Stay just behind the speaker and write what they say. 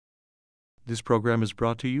This program is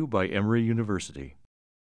brought to you by Emory University.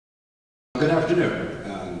 Good afternoon,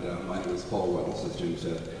 and my name is Paul Wells, as Jim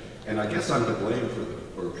said, and I guess I'm to blame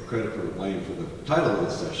or credit for the blame for the title of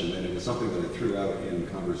this session, and it was something that I threw out in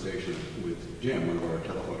conversation with Jim, one of our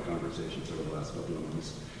telephone conversations over the last couple of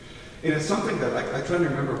months. And it's something that I try to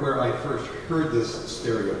remember where I first heard this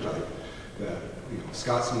stereotype that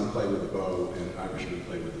Scotsmen play with the bow and Irishmen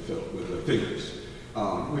play with the fingers,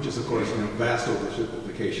 which is, of course, a vast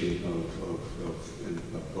oversimplification of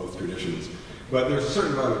both traditions. But there's a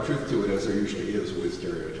certain amount of truth to it, as there usually is with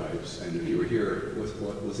stereotypes. And if you were here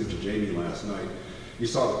listening to Jamie last night, you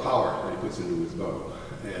saw the power that he puts into his bow.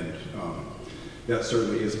 And that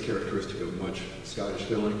certainly is a characteristic of much Scottish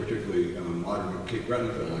fiddling, particularly modern Cape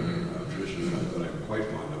Breton fiddling, tradition that I'm quite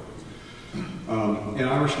fond of. And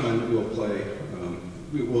Irishmen will play,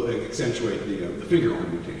 will accentuate the finger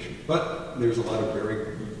ornamentation. But there's a lot of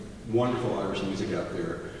very wonderful Irish music out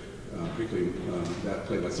there, particularly that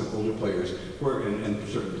played by some older players, and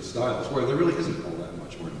certain styles, where there really isn't all that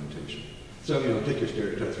much ornamentation. So, take your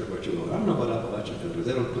stereotypes for what you will. I don't know about Appalachian fiddlers.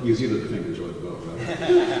 They don't use either the fingers or the bow,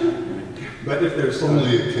 right? But if there's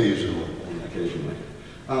only occasionally. Occasionally.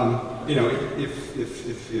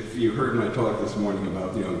 If you heard my talk this morning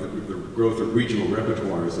about the growth of regional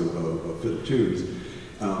repertoires of fiddle tunes,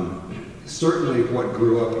 certainly what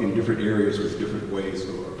grew up in different areas was different ways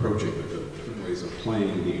of approaching the fiddle, different ways of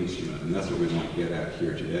playing the instrument, and that's what we want to get at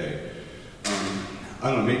here today. I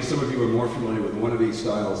don't know, maybe some of you are more familiar with one of these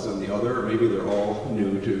styles than the other, or maybe they're all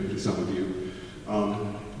new to some of you.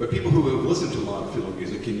 But people who have listened to a lot of fiddle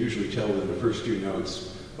music can usually tell in the first few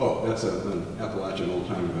notes, oh, that's an Appalachian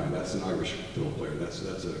old-time guy, that's an Irish fiddle player, that's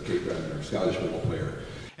a Cape Breton or Scottish fiddle player.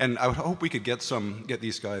 And I would hope we could get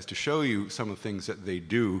these guys to show you some of the things that they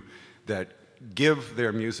do that give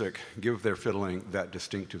their music, give their fiddling that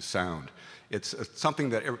distinctive sound. It's something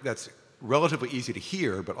that's relatively easy to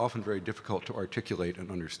hear, but often very difficult to articulate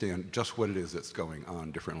and understand just what it is that's going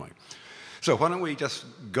on differently. So why don't we just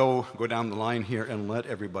go down the line here and let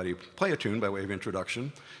everybody play a tune by way of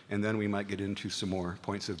introduction, and then we might get into some more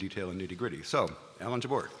points of detail and nitty-gritty. So, Alan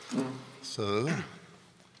Jabbour. So,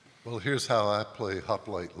 well, here's how I play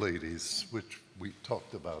Hoplite Ladies, which we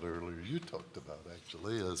talked about earlier. You talked about,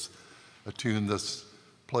 actually, as a tune that's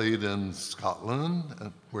played in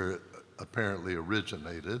Scotland, where it apparently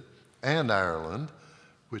originated, and Ireland,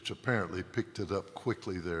 which apparently picked it up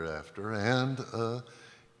quickly thereafter, and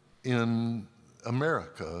in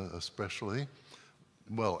America especially,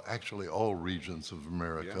 well, actually all regions of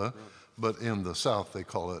America, yeah, right. But in the South they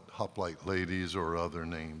call it Hoplite Ladies or other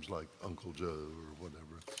names like Uncle Joe or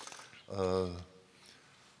whatever.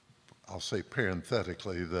 I'll say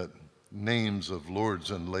parenthetically that names of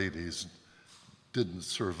lords and ladies didn't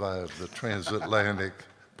survive the transatlantic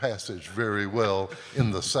passage very well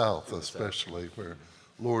in the South, especially, where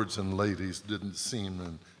lords and ladies didn't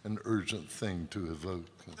seem an urgent thing to evoke.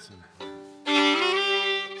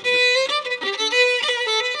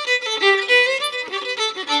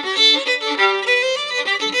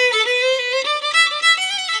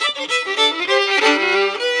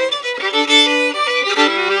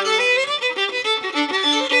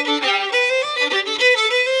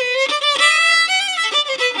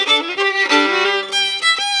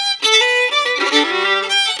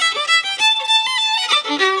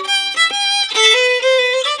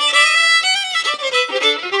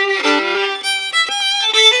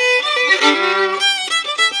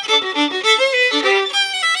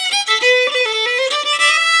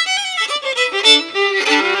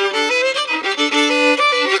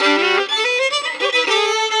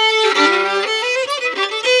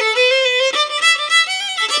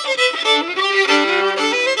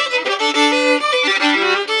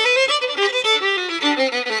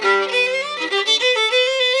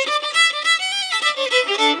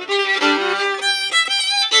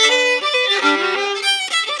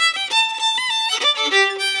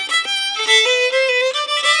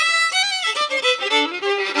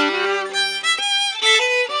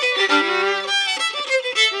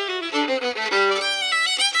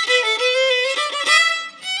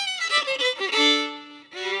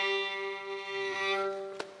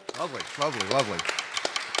 Lovely.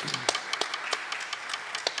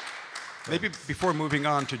 Maybe before moving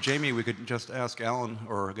on to Jamie, we could just ask Alan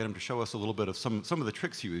or get him to show us a little bit of some of the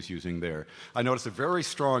tricks he was using there. I noticed a very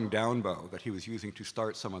strong down bow that he was using to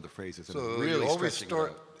start some of the phrases. So and really you always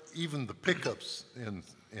start, even the pickups in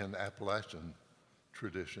Appalachian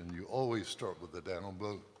tradition, you always start with the down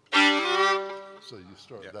bow. So you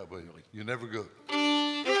start that way. Really. You never go.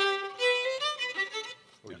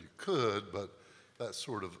 Or you could, but that's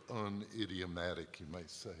sort of unidiomatic, you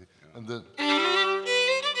might say. And then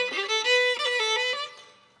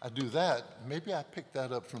do that. Maybe I picked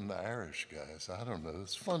that up from the Irish guys. I don't know.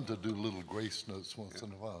 It's fun to do little grace notes once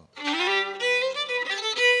in a while.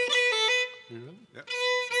 You ready? Yep.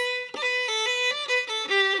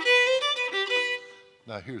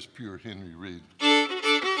 Now here's pure Henry Reed.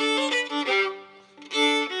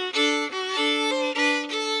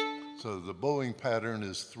 So the bowing pattern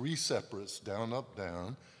is 3 separates, down, up,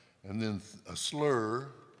 down, and then a slur,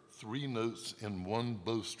 3 notes in 1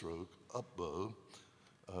 bow stroke, up bow,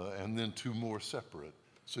 and then 2 more separate.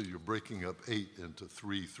 So you're breaking up 8 into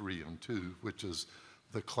 3, 3, and 2, which is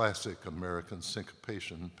the classic American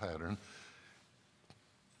syncopation pattern.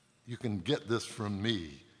 You can get this from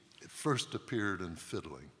me. It first appeared in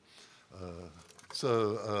fiddling.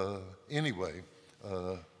 Anyway,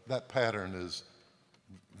 that pattern is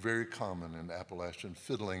very common in Appalachian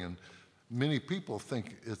fiddling, and many people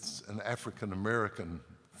think it's an African-American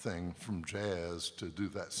thing from jazz to do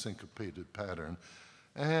that syncopated pattern,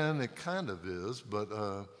 and it kind of is, but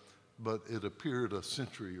it appeared a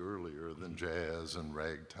century earlier than jazz and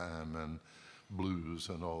ragtime and blues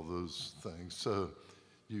and all those things. So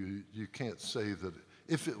you can't say that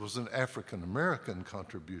if it was an African-American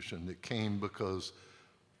contribution, it came because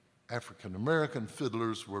African-American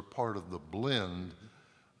fiddlers were part of the blend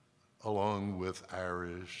along with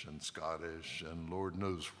Irish and Scottish and Lord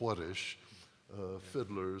knows whatish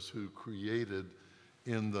fiddlers who created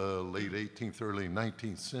in the late 18th, early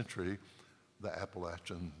 19th century the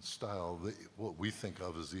Appalachian style, what we think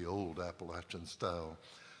of as the old Appalachian style.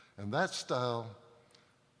 And that style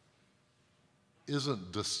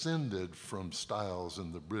isn't descended from styles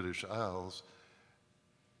in the British Isles.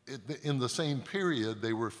 In the same period,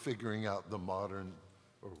 they were figuring out the modern,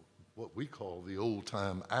 or what we call the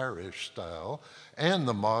old-time Irish style, and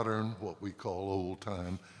the modern, what we call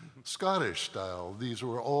old-time Scottish style. These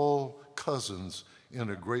were all cousins in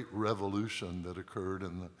a great revolution that occurred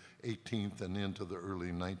in the 18th and into the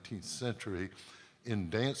early 19th century in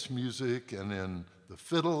dance music and in the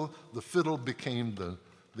fiddle. The fiddle became the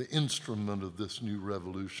instrument of this new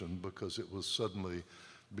revolution because it was suddenly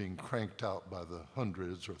being cranked out by the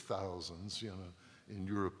hundreds or thousands, in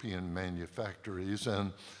European manufactories,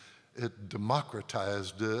 and it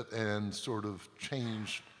democratized it and sort of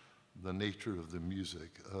changed the nature of the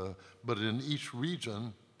music. But in each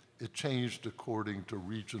region, it changed according to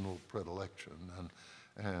regional predilection,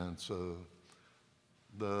 and so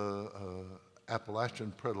the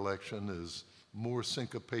Appalachian predilection is more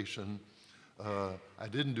syncopation. I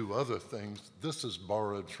didn't do other things. This is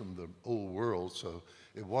borrowed from the old world, so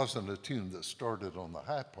it wasn't a tune that started on the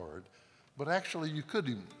high part, but actually you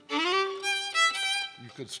could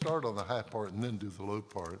start on the high part and then do the low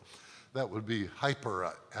part. That would be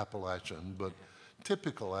hyper Appalachian, but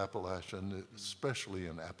typical Appalachian, especially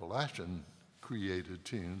in Appalachian created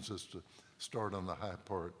tunes, is to start on the high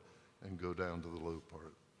part and go down to the low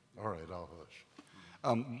part. All right, I'll hush.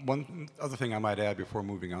 One other thing I might add before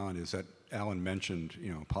moving on is that Alan mentioned,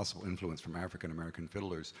 possible influence from African-American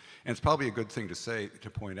fiddlers. And it's probably a good thing to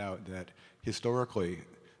point out that historically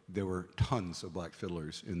there were tons of black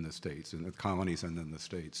fiddlers in the States, in the colonies and in the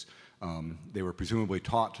States. They were presumably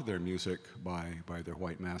taught their music by their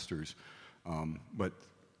white masters. But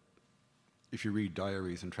if you read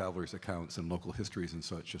diaries and travelers' accounts and local histories and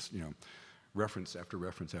such, just, reference after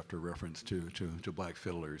reference after reference to black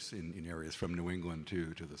fiddlers in areas from New England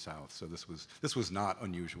to the South. So this was not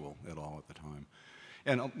unusual at all at the time.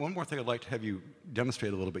 And one more thing I'd like to have you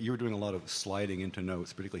demonstrate a little bit. You were doing a lot of sliding into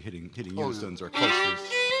notes, particularly hitting unisons or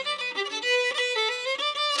clusters.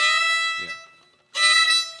 Yeah.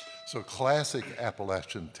 So classic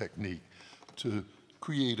Appalachian technique to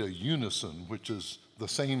create a unison, which is the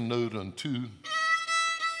same note on two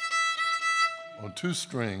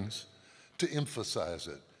strings, to emphasize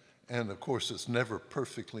it. And of course, it's never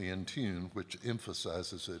perfectly in tune, which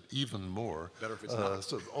emphasizes it even more. Better if it's not.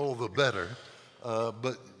 So all the better.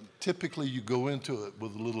 But typically you go into it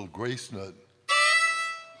with a little grace note.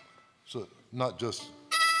 So not just,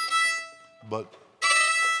 but.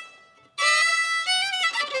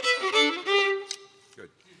 Good.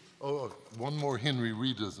 Oh, one more Henry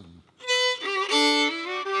Reedism.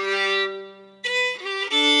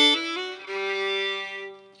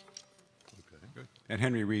 And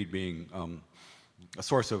Henry Reed being a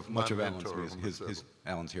source of much My of Alan's mentor music, on the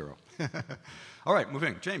Alan's hero. All right,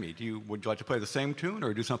 moving. Jamie, would you like to play the same tune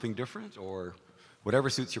or do something different or whatever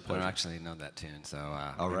suits your I pleasure? don't actually know that tune, so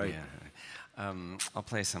all right. I'll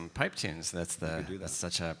play some pipe tunes. That's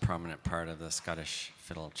such a prominent part of the Scottish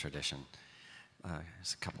fiddle tradition.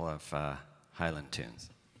 There's a couple of Highland tunes.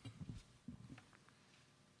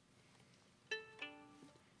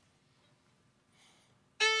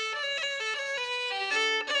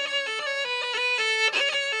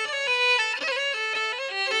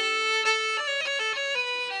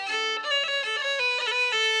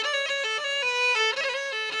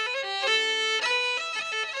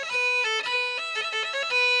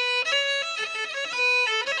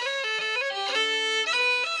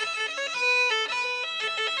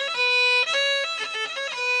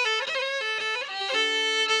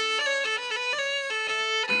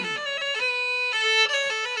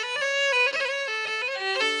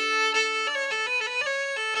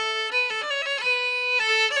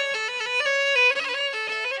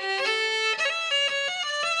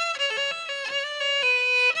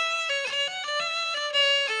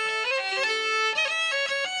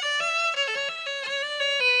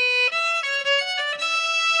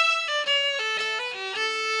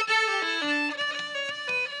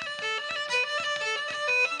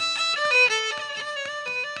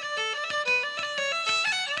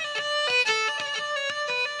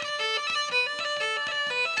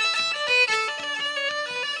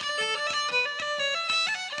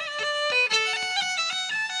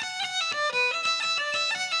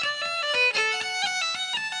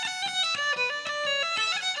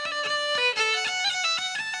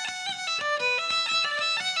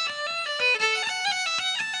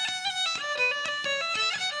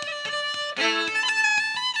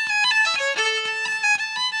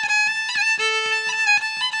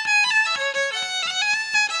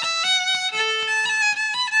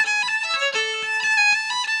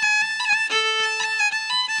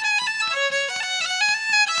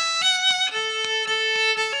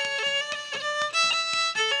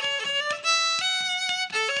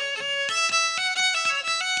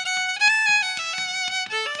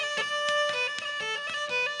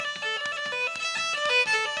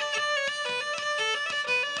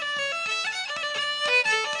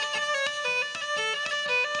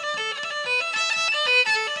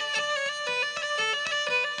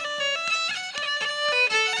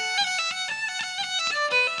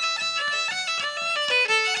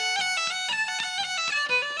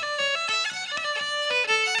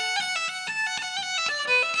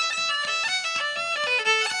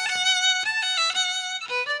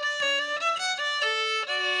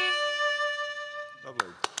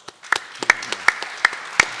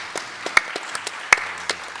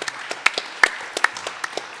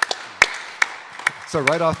 So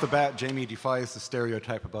right off the bat, Jamie defies the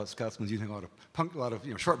stereotype about Scotsmen using a lot of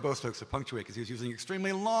short bow strokes to punctuate, because he was using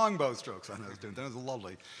extremely long bow strokes on those tunes. That was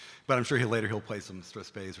lovely. But I'm sure later he'll play some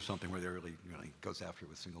strathspeys or something where they really goes after it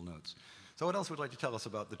with single notes. So what else would you like to tell us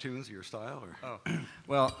about the tunes, your style? Or? Oh,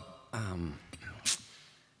 well,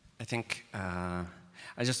 I think I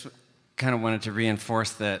just kind of wanted to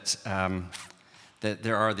reinforce that that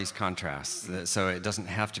there are these contrasts. So it doesn't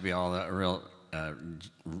have to be all a real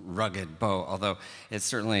rugged bow, although it's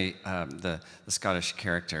certainly the Scottish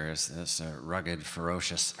character is this rugged,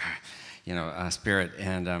 ferocious, spirit,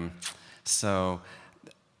 and so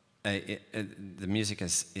the music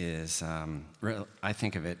is I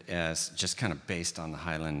think of it as just kind of based on the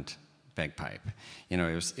Highland bagpipe. It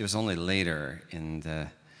was only later in the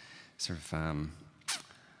sort of I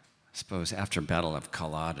suppose after Battle of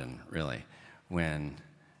Culloden, really, when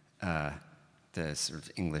the sort of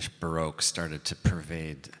English Baroque started to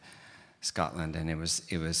pervade Scotland, and it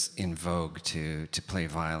was in vogue to play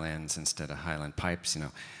violins instead of Highland pipes,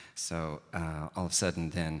 So all of a sudden,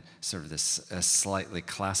 then sort of this slightly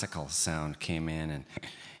classical sound came in,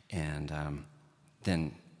 and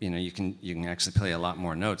then you can actually play a lot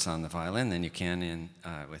more notes on the violin than you can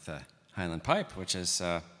with a Highland pipe, which is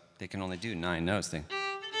they can only do 9 notes.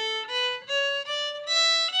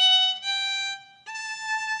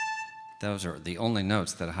 Those are the only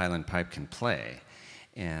notes that a Highland pipe can play.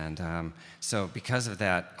 And so because of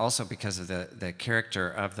that, also because of the character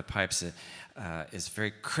of the pipes is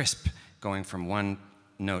very crisp, going from one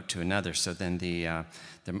note to another. So then the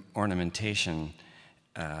ornamentation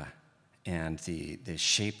and the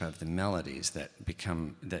shape of the melodies that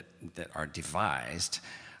are devised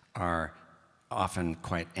are often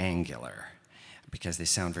quite angular, because they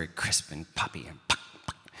sound very crisp and poppy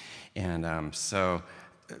and so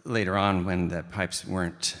later on, when the pipes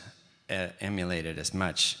weren't emulated as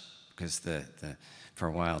much, because for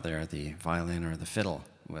a while there the violin or the fiddle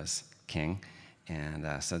was king, and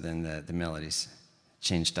so then the melodies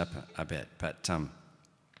changed up a bit. But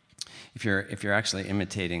if you're actually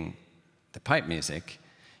imitating the pipe music,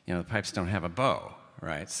 the pipes don't have a bow,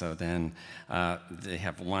 right? So then they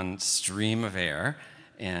have one stream of air,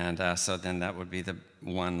 and so then that would be the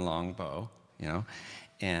one long bow,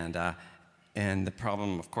 And the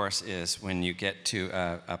problem, of course, is when you get to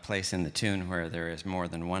a place in the tune where there is more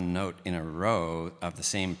than one note in a row of the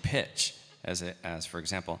same pitch, as for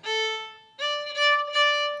example,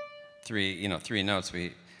 three notes.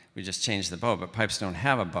 We just changed the bow, but pipes don't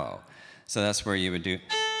have a bow, so that's where you would do.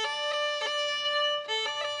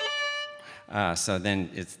 So then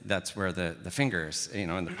that's where the fingers,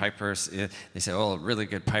 and the pipers, they say, oh, a really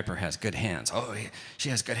good piper has good hands. Oh, she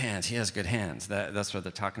has good hands, he has good hands. That's what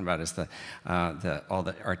they're talking about, is all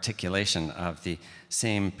the articulation of the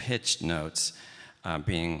same pitched notes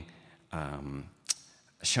being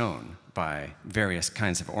shown by various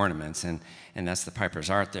kinds of ornaments. And that's the piper's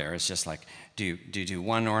art there. It's just like, do you do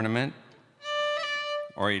one ornament,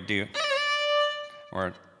 or you do,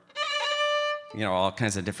 or all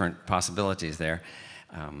kinds of different possibilities there.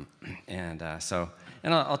 And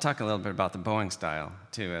I'll talk a little bit about the bowing style,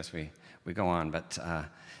 too, as we go on, but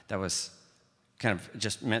that was kind of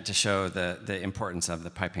just meant to show the importance of the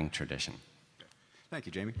piping tradition. Thank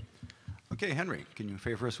you, Jamie. Okay, Henry, can you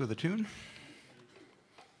favor us with a tune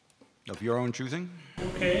of your own choosing?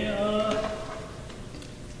 Okay,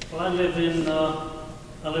 well, I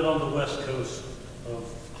live on the west coast of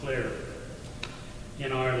Clare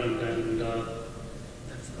in Ireland, and a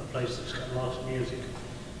place that's got lots of music.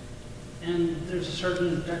 And there's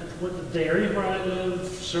with the area where I live,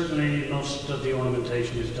 certainly most of the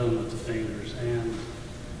ornamentation is done with the fingers, and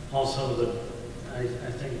also I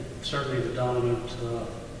think certainly the dominant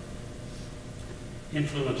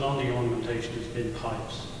influence on the ornamentation has been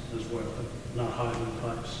pipes as well, but not Highland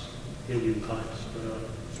pipes, Indian pipes, but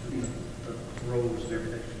the rolls and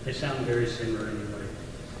everything. They sound very similar anyway.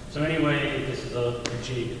 So anyway, this is a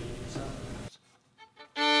jig. So.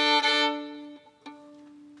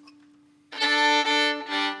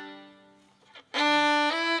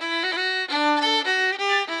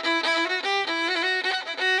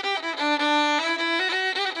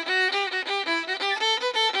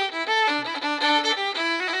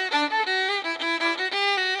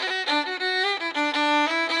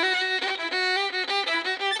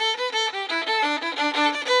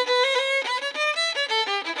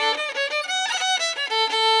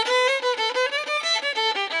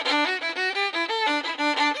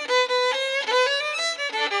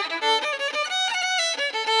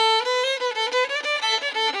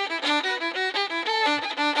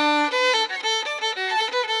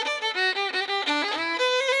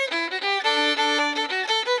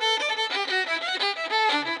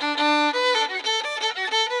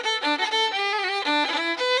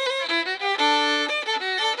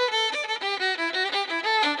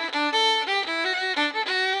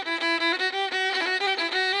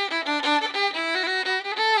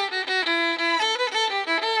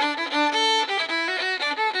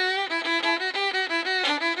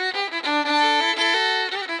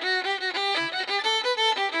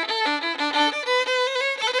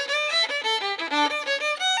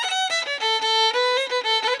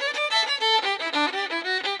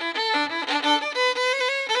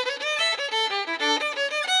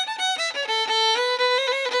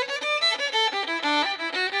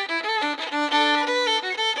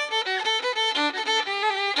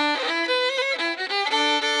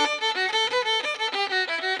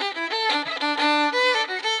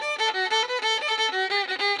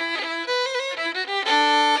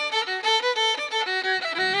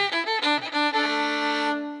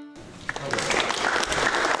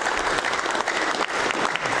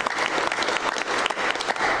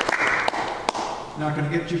 can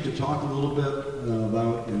I get you to talk a little bit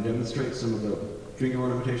about and demonstrate some of the finger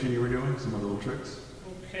ornamentation you were doing, some of the little tricks?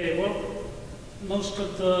 Okay, well, most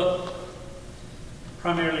of the,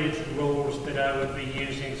 primarily it's rolls that I would be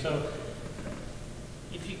using. So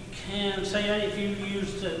if you can, say if you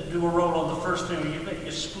do a roll on the first finger,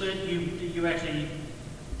 you split, you actually,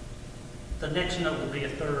 the next note will be a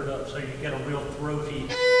third up, so you get a real throaty.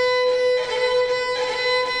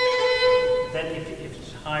 Then if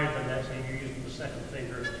it's higher than that, say you're using the second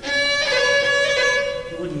finger,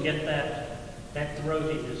 you wouldn't get that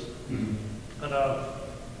throatiness. Mm-hmm. But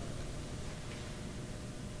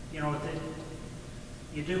you know,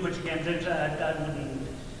 you do what you can do. I wouldn't.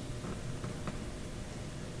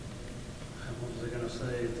 What was I going to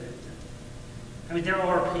say? I mean, there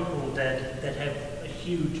are people that have a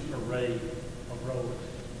huge array of roles.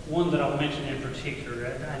 One that I'll mention in particular,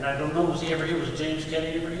 and I don't know, was he ever here? Was James Kelly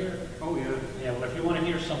ever here? Oh, yeah. Yeah, well, if you want to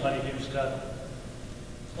hear somebody who's got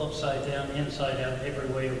upside down, inside out, every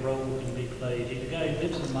way a role can be played. He's a guy who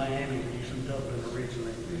lives in Miami, but he's from Dublin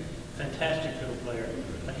originally. Fantastic fiddle player.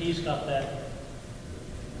 But he's got that,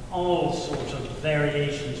 all sorts of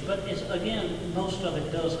variations. But it's, again, most of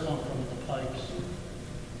it does come from the pipes.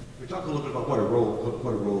 We talk a little bit about what a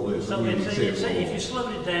roll is. So if you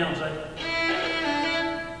slowed it down, it's like,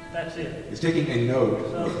 that's it. It's taking a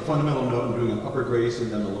note, a fundamental note, and doing an upper grace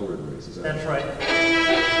and then a lower grace. Is that That's right.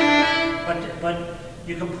 But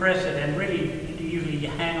you compress it, and really, usually you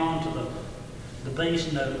hang on to the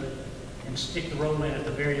bass note and stick the roll in at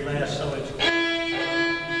the very last, so it's.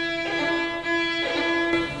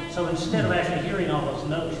 So instead of actually hearing all those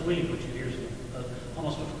notes, really what you hear is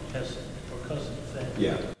almost a percussive effect.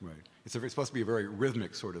 Yeah. Right. It's supposed to be a very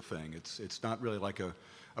rhythmic sort of thing. It's not really like a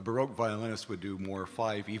Baroque violinist would do more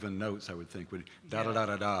 5 even notes, I would think, would da da da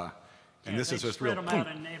da da. And this is just real spread them out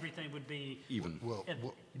and everything would be even.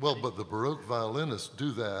 Well, but the Baroque violinists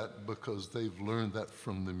do that because they've learned that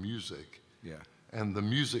from the music. Yeah. And the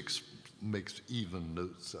music makes even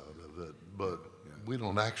notes out of it, but we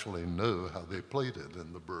don't actually know how they played it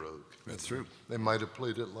in the Baroque. That's true. They might have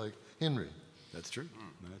played it like Henry. That's true.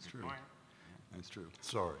 That's true. That's true.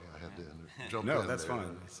 Sorry, I had to jump in No, that's there.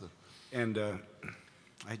 fine. And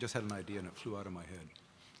I just had an idea and it flew out of my head.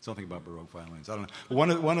 Something about Baroque violins. I don't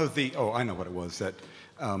know. One of the, I know what it was, that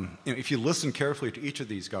if you listen carefully to each of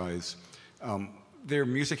these guys, their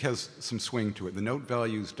music has some swing to it. The note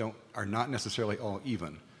values are not necessarily all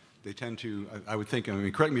even. They tend to, I would think,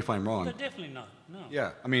 correct me if I'm wrong. They're definitely not, no.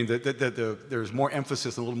 Yeah, I mean, there's more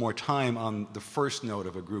emphasis and a little more time on the first note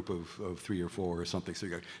of a group of 3 or 4 or something. So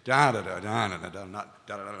you go da da da da da da, not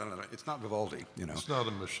da da da da. It's not Vivaldi, you know. It's not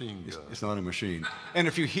a machine gun. It's not a machine. And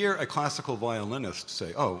if you hear a classical violinist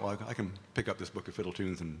say, "Oh, well, I can pick up this book of fiddle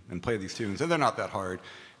tunes and play these tunes," and they're not that hard,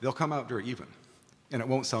 they'll come out very even, and it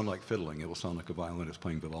won't sound like fiddling. It will sound like a violinist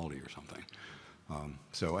playing Vivaldi or something.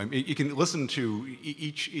 So I mean, you can listen to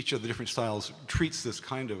each of the different styles treats this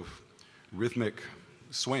kind of rhythmic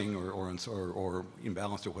swing or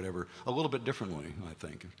imbalanced or whatever a little bit differently, I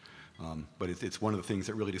think. But it's one of the things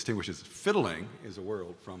that really distinguishes fiddling as a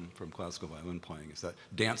world from classical violin playing. It's that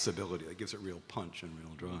danceability that gives it real punch and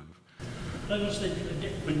real drive. I noticed that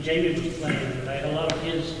when Jamie was playing, a lot of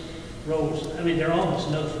his rolls, I mean, they're almost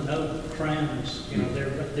note for note crowns. You know,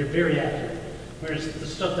 they're very accurate. Whereas the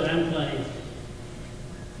stuff that I'm playing,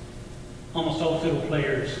 almost all fiddle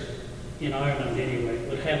players in Ireland anyway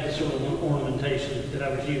would have the sort of ornamentation that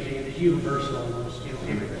I was using. It's universal almost, you know,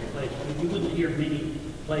 everybody plays. I mean, you wouldn't hear many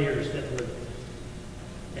players that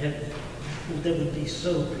would be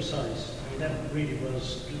so precise. I mean, that really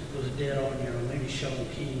was dead on, you know, maybe Sean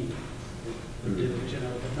Keane would do it, you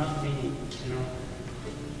know, but not me, you know.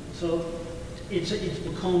 So it's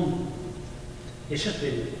become, it's just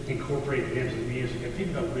been incorporated into the music, and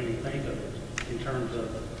people don't really think of it in terms of,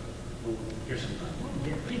 well, here's some,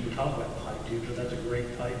 people talk about pipe tunes, or that's a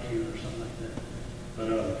great pipe tune or something like that. But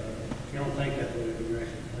if you don't think that way when you're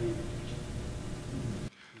actually playing.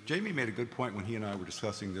 Jamie made a good point when he and I were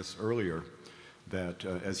discussing this earlier, that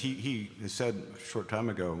as he has said a short time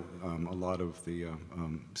ago, a lot of the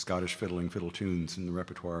Scottish fiddle tunes in the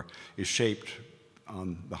repertoire is shaped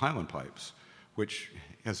on the Highland pipes, which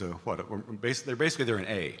has a, they're an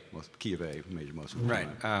A, key of A, major most of the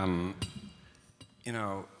time. Right. You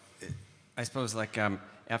know, I suppose like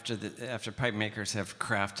after pipe makers have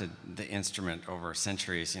crafted the instrument over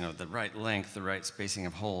centuries, you know, the right length, the right spacing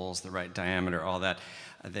of holes, the right diameter, all that,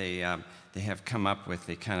 they have come up with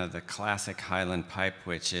the kind of the classic Highland pipe,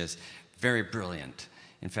 which is very brilliant.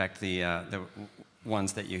 In fact, the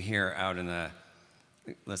ones that you hear out in the,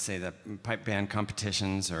 let's say, the pipe band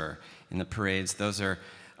competitions or in the parades, those are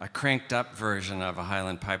a cranked up version of a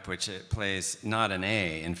Highland pipe, which it plays not an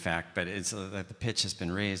A, in fact, but it's that the pitch has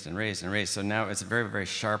been raised and raised and raised. So now it's a very, very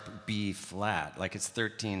sharp B flat, like it's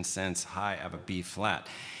 13 cents high of a B flat.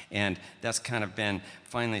 And that's kind of been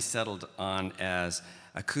finally settled on as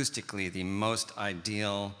acoustically the most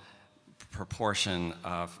ideal proportion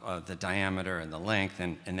of the diameter and the length,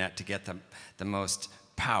 and that to get the most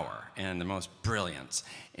power and the most brilliance.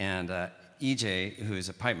 And EJ, who's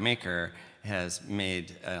a pipe maker, has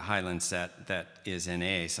made a Highland set that is in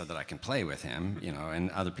A so that I can play with him, you know, and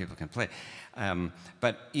other people can play.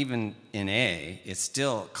 But even in A, it's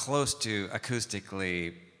still close to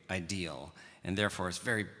acoustically ideal, and therefore it's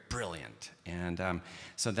very brilliant. And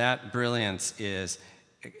so that brilliance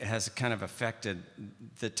has kind of affected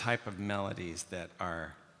the type of melodies that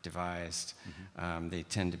are devised. They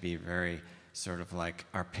tend to be very sort of like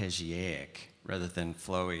arpeggiaic rather than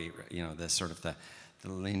flowy, you know, the sort of the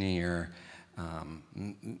linear,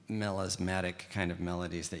 melismatic kind of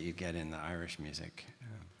melodies that you get in the Irish music.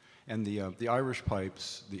 Yeah. And the Irish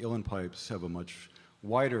pipes, the uilleann pipes, have a much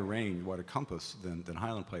wider range, wider compass than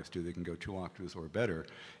Highland pipes do. They can go 2 octaves or better.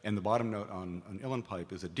 And the bottom note on an uilleann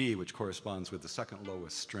pipe is a D, which corresponds with the second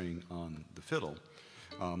lowest string on the fiddle,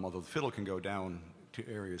 although the fiddle can go down to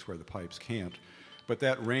areas where the pipes can't. But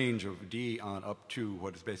that range of D on up to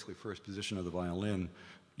what is basically first position of the violin,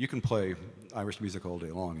 you can play Irish music all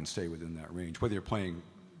day long and stay within that range, whether you're playing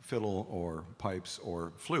fiddle or pipes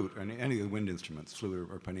or flute, and any of the wind instruments, flute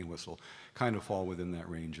or penny whistle, kind of fall within that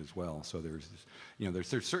range as well. So there's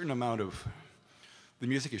a certain amount of, the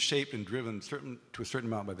music is shaped and driven to a certain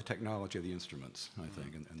amount by the technology of the instruments, I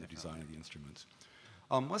think, and the design of the instruments.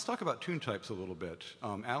 Let's talk about tune types a little bit.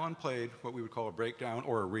 Alan played what we would call a breakdown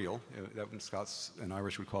or a reel. That in Scots and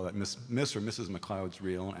Irish would call that Miss or Mrs. MacLeod's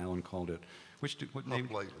reel, and Alan called it, what name?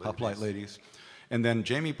 Hoplite Ladies. And then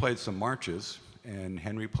Jamie played some marches, and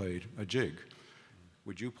Henry played a jig.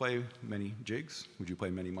 Would you play many jigs? Would you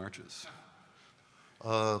play many marches?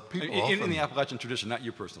 In the Appalachian tradition, not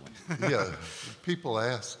you personally. Yeah, people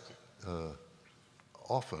ask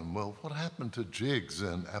often, well, what happened to jigs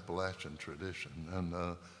in Appalachian tradition?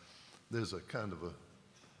 And there's a kind of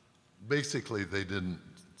basically they didn't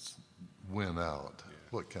win out. Yeah.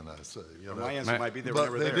 What can I say? My answer might be they were but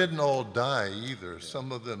never they there. didn't all die either. Yeah.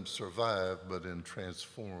 Some of them survived, but in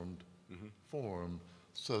transformed form,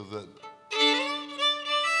 so that.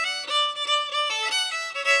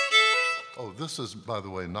 Oh, this is, by the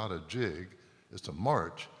way, not a jig. It's a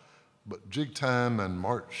march, but jig time and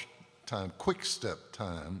march time, quick step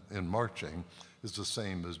time in marching is the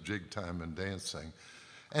same as jig time in dancing.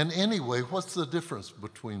 And anyway, what's the difference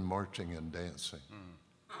between marching and dancing?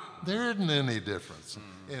 There isn't any difference.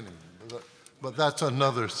 But that's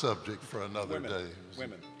another subject for another day.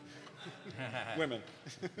 Women.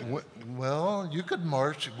 Well, you could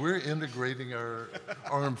march. We're integrating our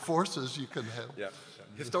armed forces. You can have. Yeah.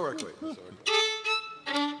 Historically. Well,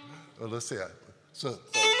 let's see. So.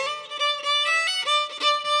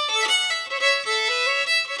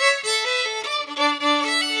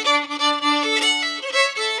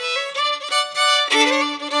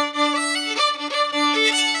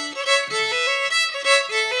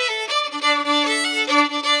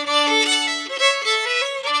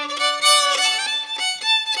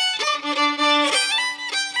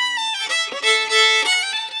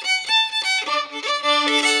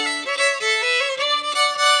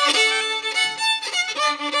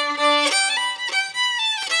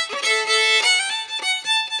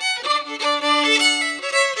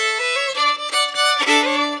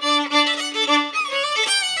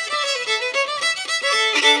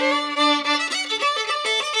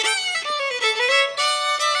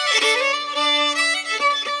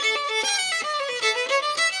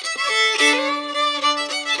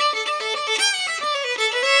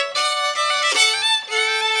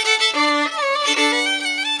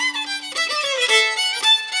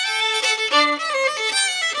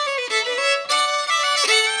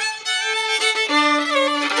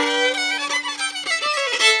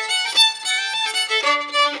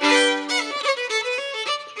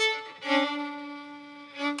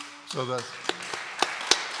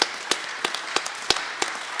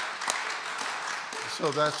 So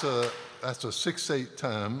that's a 6/8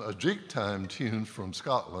 time, a jig time tune from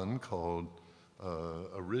Scotland called,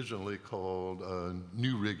 originally called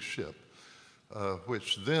New Rig Ship,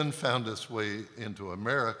 which then found its way into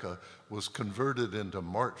America, was converted into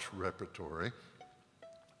march repertory,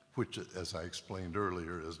 which, as I explained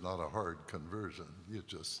earlier, is not a hard conversion. You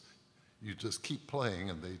just keep playing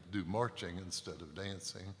and they do marching instead of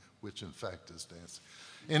dancing, which in fact is dancing.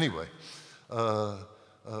 Anyway,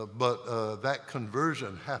 but that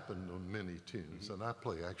conversion happened on many tunes, and I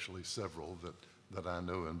play actually several that I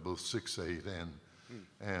know in both 6/8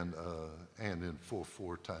 and in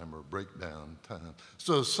 4/4 time or breakdown time.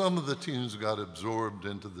 So some of the tunes got absorbed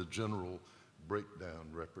into the general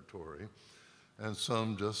breakdown repertory, and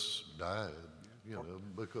some just died,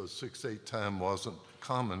 because 6/8 time wasn't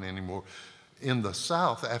common anymore. In the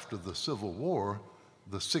South, after the Civil War,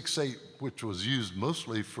 the 6/8, which was used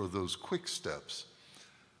mostly for those quick steps,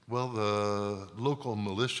 well, the local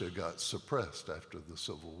militia got suppressed after the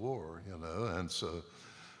Civil War, and so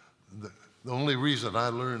the only reason I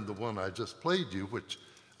learned the one I just played you, which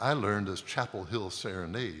I learned as Chapel Hill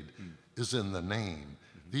Serenade, is in the name.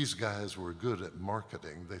 These guys were good at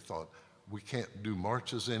marketing. They thought, we can't do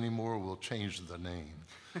marches anymore, we'll change the name.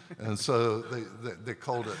 And so they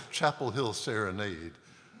called it Chapel Hill Serenade.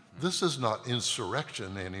 This is not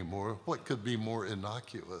insurrection anymore. What could be more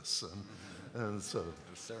innocuous? And so,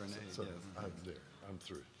 Serenade, so yes. I'm there. I'm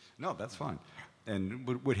through. No, that's fine. And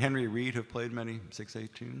would Henry Reed have played many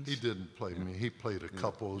 6/8 tunes? He didn't play me. He played a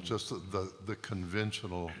couple, just the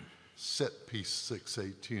conventional set-piece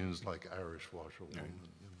 6/8 tunes like Irish Washerwoman.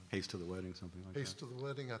 Haste to the Wedding, something like Haste to the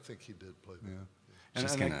Wedding, I think he did play me. I'm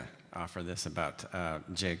just going to offer this about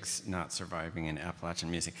jigs not surviving in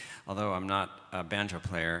Appalachian music. Although I'm not a banjo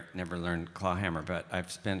player, never learned clawhammer, but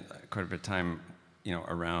I've spent quite a bit of time,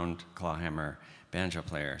 around clawhammer banjo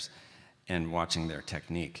players and watching their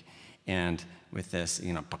technique. And with this,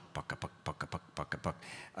 buck, buck, buck, buck, buck, buck, buck,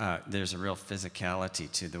 there's a real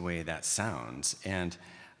physicality to the way that sounds. And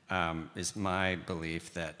it's my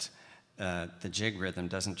belief that the jig rhythm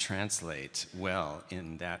doesn't translate well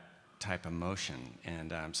in that type of motion.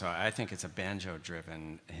 And so I think it's a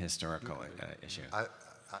banjo-driven historical issue.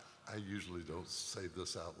 I usually don't say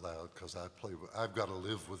this out loud because I've got to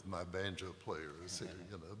live with my banjo players here,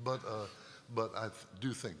 but I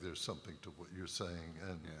do think there's something to what you're saying.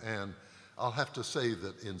 And I'll have to say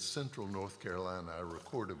that in Central North Carolina, I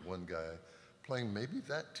recorded one guy playing maybe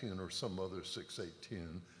that tune or some other 6/8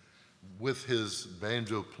 tune with his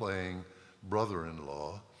banjo playing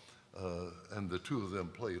brother-in-law, and the two of them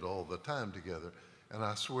played all the time together. And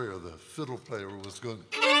I swear the fiddle player was doing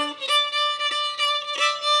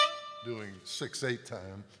 6/8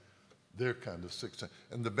 time, their kind of 6/8,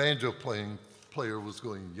 and the banjo player was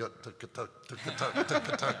going yut tuck tuck tuck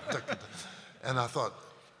tuck tuck tuck, and I thought,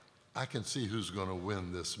 I can see who's going to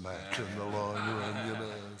win this match in the long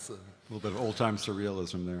run, So. A little bit of old-time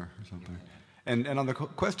surrealism there or something. And on the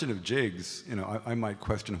question of jigs, I might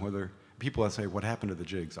question whether, people say, what happened to the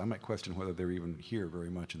jigs? I might question whether they're even here very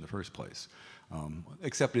much in the first place,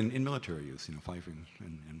 except in military use, fifing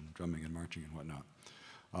and drumming and marching and whatnot.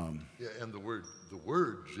 And the word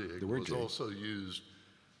jig was also used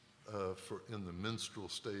in the minstrel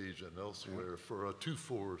stage and elsewhere for a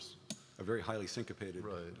 2/4. A very highly syncopated.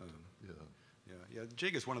 Right. Yeah.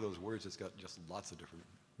 Jig is one of those words that's got just lots of different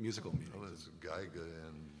musical meanings. Well, it's Geige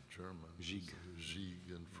in German. Jig. Jig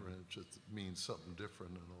in French. It means something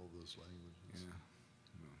different in all those languages.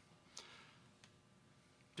 Yeah.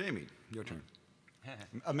 Jamie, your turn.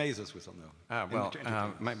 Amaze us with something, though. Well,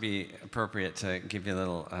 it might be appropriate to give you a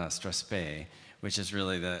little strathspey, which is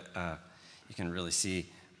really you can really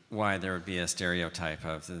see why there would be a stereotype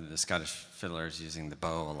of the Scottish fiddlers using the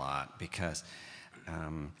bow a lot, because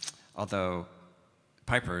although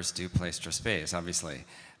pipers do play strathspeys, obviously,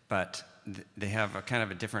 but they have a kind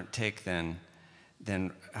of a different take than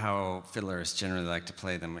how fiddlers generally like to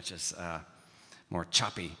play them, which is more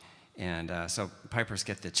choppy. And so pipers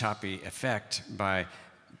get the choppy effect by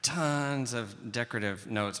tons of decorative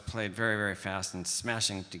notes played very, very fast and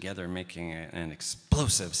smashing together, making an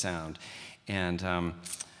explosive sound. And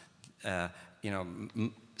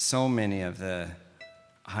so many of the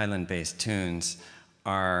Highland-based tunes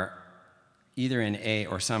are either in A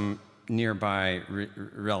or some nearby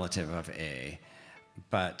relative of A,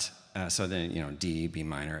 but so then D, B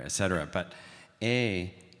minor, etc. But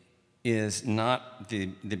A is not the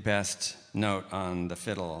best note on the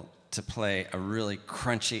fiddle to play a really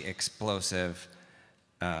crunchy, explosive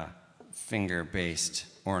finger-based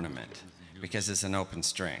ornament, because it's an open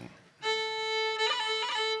string.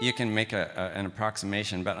 You can make an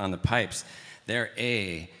approximation, but on the pipes, their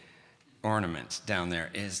A ornament down there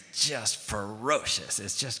is just ferocious.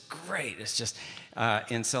 It's just great. It's just,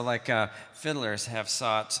 and so fiddlers have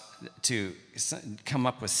sought to come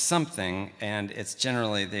up with something, and it's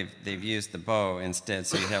generally they've used the bow instead.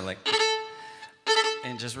 So you have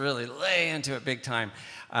and just really lay into it big time,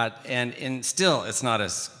 and still it's not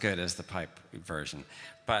as good as the pipe version,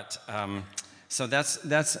 but. So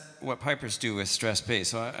that's what pipers do with strathspey.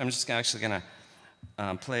 So I'm just actually going to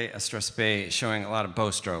play a strathspey showing a lot of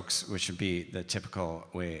bow strokes, which would be the typical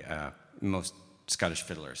way most Scottish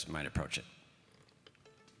fiddlers might approach it.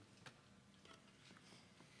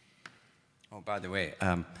 Oh, by the way,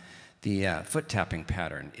 the foot tapping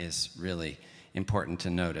pattern is really important to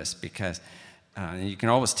notice because you can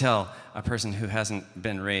always tell a person who hasn't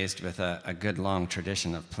been raised with a good long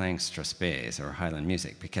tradition of playing strathspeys or Highland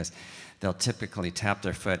music because they'll typically tap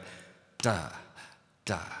their foot da,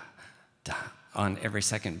 da, da on every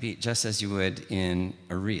second beat, just as you would in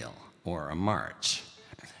a reel or a march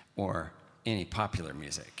or any popular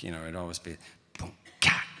music. You know, it'd always be boom,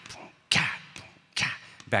 cat, boom, cat, boom, cat.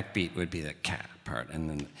 Backbeat would be the cat part, and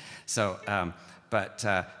then so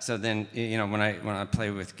so then you know when I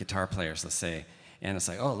play with guitar players, let's say, and it's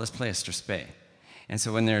like, oh, let's play a strathspey, and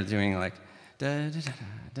so when they're doing like da da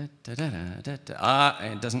da da da da da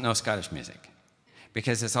da, it doesn't know Scottish music.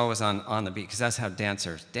 Because it's always on the beat, because that's how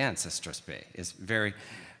dancers dance a strathspey. It's very,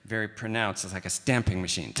 very pronounced. It's like a stamping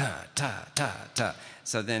machine. Ta, ta, ta, ta.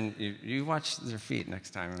 So then you watch their feet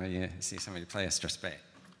next time when you see somebody play a strathspey.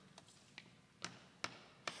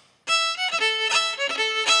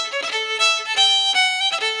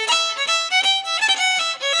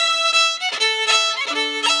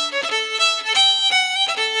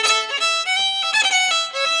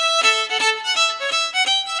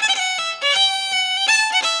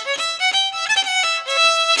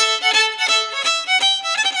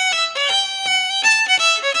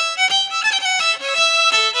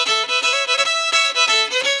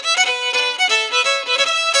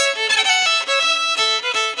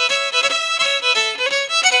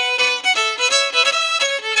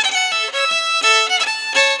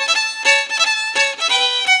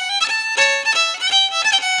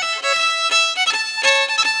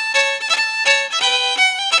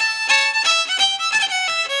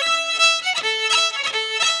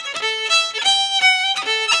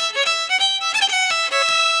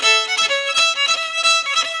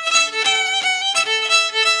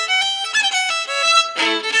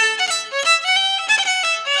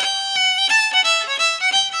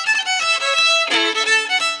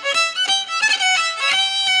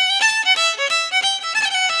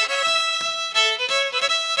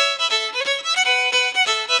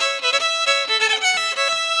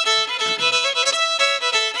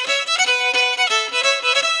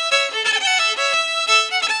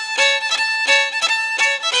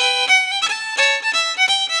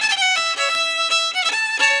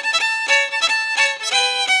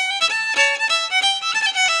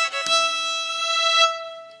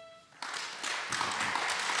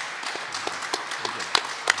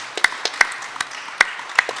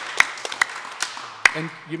 And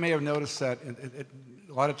you may have noticed that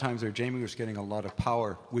a lot of times there, Jamie was getting a lot of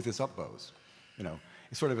power with his up bows. You know,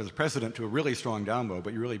 it's sort of as a precedent to a really strong down bow,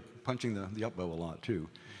 but you're really punching the up bow a lot too.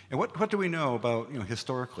 And what do we know about, you know,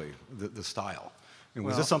 historically the style? And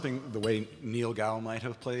was this something the way Neil Gow might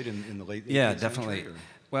have played in the late 18th definitely. century?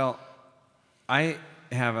 Well, I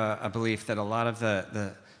have a belief that a lot of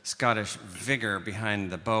the Scottish vigor behind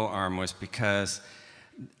the bow arm was because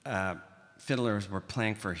fiddlers were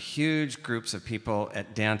playing for huge groups of people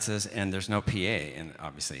at dances, and there's no PA,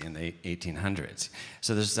 obviously, in the 1800s.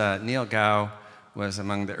 So there's Neil Gow was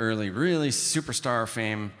among the early, really superstar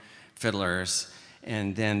fame fiddlers,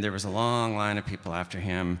 and then there was a long line of people after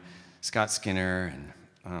him, Scott Skinner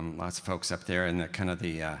and lots of folks up there in the kind of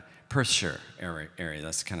the Perthshire area.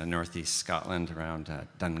 That's kind of northeast Scotland around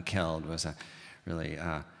Dunkeld was a really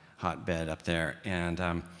hotbed up there.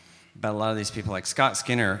 And but a lot of these people, like Scott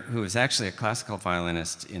Skinner, who was actually a classical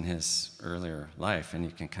violinist in his earlier life, and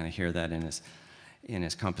you can kind of hear that in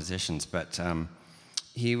his compositions. But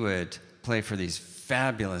he would play for these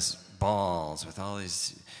fabulous balls with all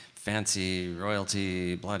these fancy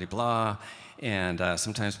royalty, blah de blah, and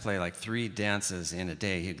sometimes play like 3 dances in a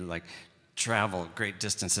day. He'd like travel great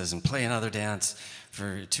distances and play another dance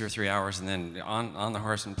for 2 or 3 hours, and then on the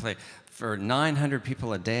horse and play for 900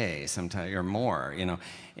 people a day, sometimes or more, you know,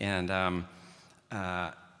 and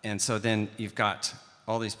so then you've got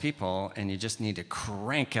all these people, and you just need to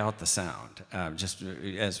crank out the sound just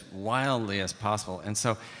as wildly as possible. And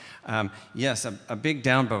so, yes, a big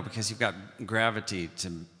down bow, because you've got gravity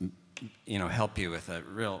to, you know, help you with a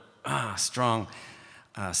real strong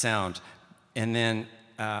sound, and then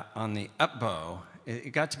on the up bow,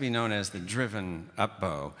 it got to be known as the driven up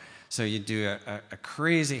bow. So you'd do a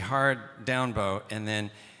crazy hard down bow, and then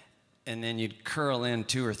you'd curl in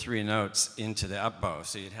 2 or 3 notes into the up bow.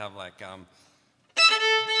 So you'd have like, how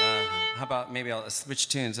about maybe I'll switch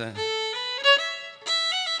tunes. You'd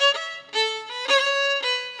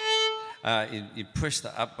push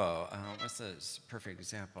the up bow. What's the perfect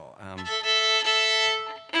example?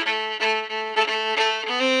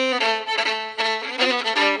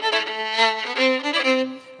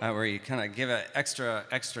 where you kind of give an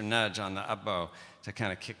extra nudge on the up bow to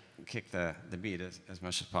kind of kick the beat as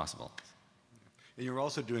much as possible. And you're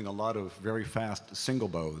also doing a lot of very fast single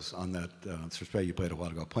bows on that suspect you played a while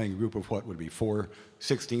ago, playing a group of what would be 4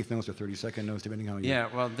 16th notes or 32nd notes, depending on how you... Yeah,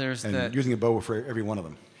 well, there's and using a bow for every one of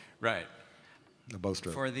them. Right. The bow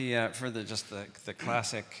stroke. For the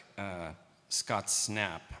classic Scots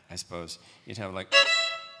snap, I suppose, you'd have like,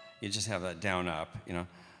 you just have that down up, you know.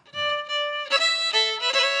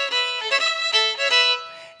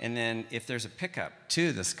 And then if there's a pickup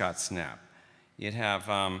to the Scots snap, you'd have,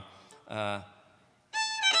 how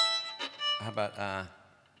about,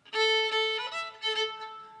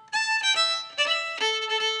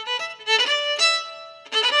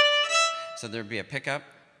 so there'd be a pickup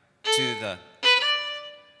to the,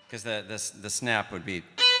 because the snap would be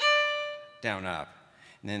down up,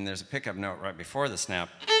 and then there's a pickup note right before the snap,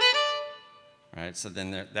 right? So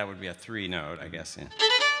then that would be a 3 note, I guess. Yeah.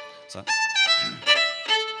 So,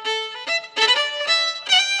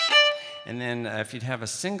 and then if you'd have a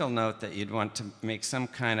single note that you'd want to make some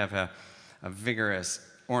kind of a vigorous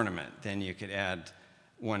ornament, then you could add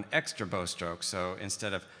 1 extra bow stroke. So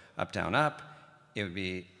instead of up, down, up, it would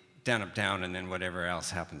be down, up, down, and then whatever else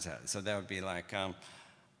happens. So that would be like,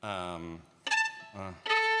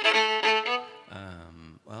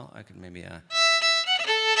 well, I could maybe,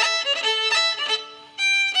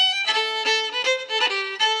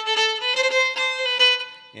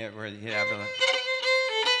 yeah, where you have,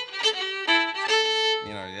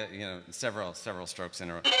 several strokes in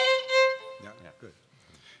a row. Yeah, good.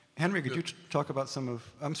 Henry, could you talk about some of,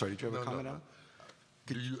 I'm sorry, did you have a comment on it?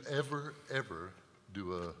 Do you ever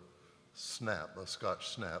do a snap, a Scotch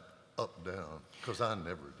snap, up, down? Because I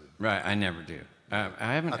never do. Right, I never do. I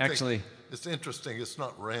haven't actually. It's interesting. It's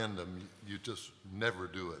not random. You just never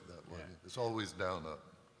do it that way. Yeah. It's always down, up.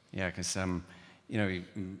 Yeah, because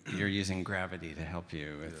you're using gravity to help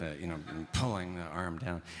you with pulling the arm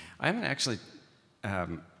down. I haven't actually.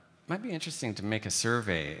 Might be interesting to make a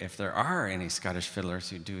survey if there are any Scottish fiddlers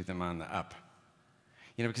who do them on the up.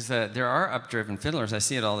 Because there are up-driven fiddlers. I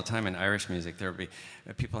see it all the time in Irish music. There will be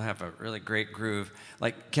people have a really great groove.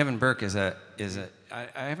 Like Kevin Burke is a. I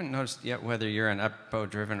haven't noticed yet whether you're an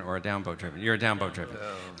up-bow-driven or a down-bow-driven. You're a down-bow-driven,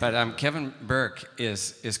 but Kevin Burke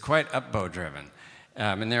is quite up-bow-driven,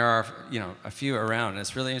 and there are a few around.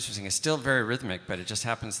 It's really interesting. It's still very rhythmic, but it just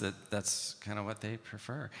happens that that's kind of what they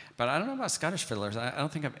prefer. But I don't know about Scottish fiddlers. I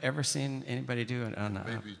don't think I've ever seen anybody do it on.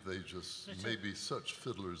 Maybe such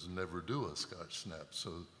fiddlers never do a Scotch snap,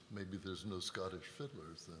 so maybe there's no Scottish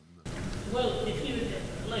fiddlers then. Well, if you,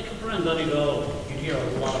 like around Donegal, you hear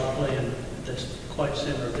a lot of playing that's quite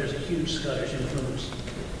similar. There's a huge Scottish influence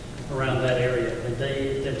around that area, and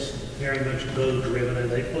that's very much bow-driven, and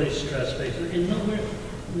they play Strathspey space, and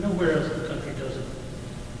nowhere else in the country does it.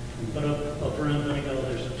 But up around Donegal,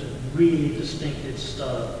 there's a really distinctive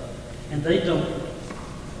style, and they don't.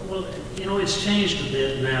 Well, it's changed a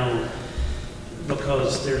bit now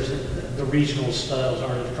because the regional styles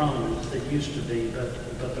aren't as prominent as they used to be, but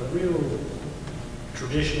the real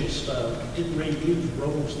traditional style didn't really use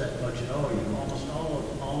rolls that much at all.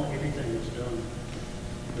 Almost everything was done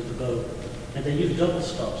with the bow, and they use double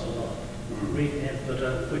stops a lot,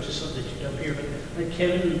 which is something that you don't hear. But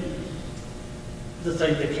Kevin, the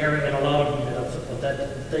thing they carry, and a lot of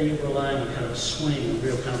that, they rely on kind of a swing, a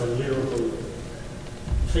real kind of a lyrical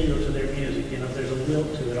feel to their music. There's a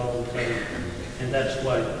lilt to it all the time, and that's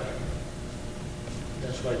why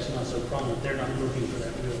it's not so prominent. They're not looking for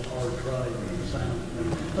that real hard drive sound,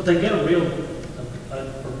 but they get a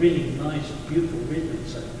really nice, beautiful rhythmic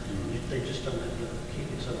sound. They just don't have to kick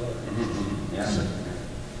it so hard. Yeah. So,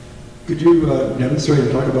 could you demonstrate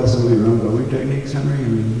and talk about some of your own bowing techniques, Henry? I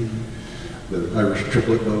mean, the Irish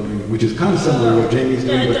triplet bowing, which is kind of similar to what Jamie's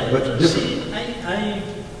doing, but different. See, I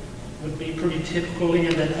would be pretty typical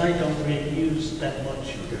in that I don't really use that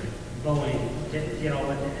much bowing.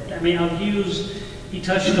 He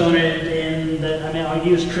touched on it, and I'll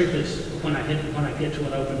use triplets when I get to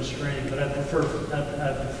an open string, but I prefer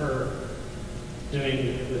doing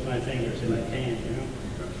it with my fingers if I can.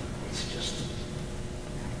 It's just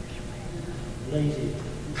lazy.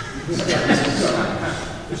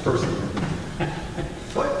 It's personal.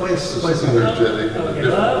 Play some energetic.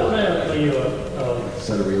 Okay, I'll play you a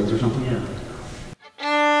set of reels or something. Yeah.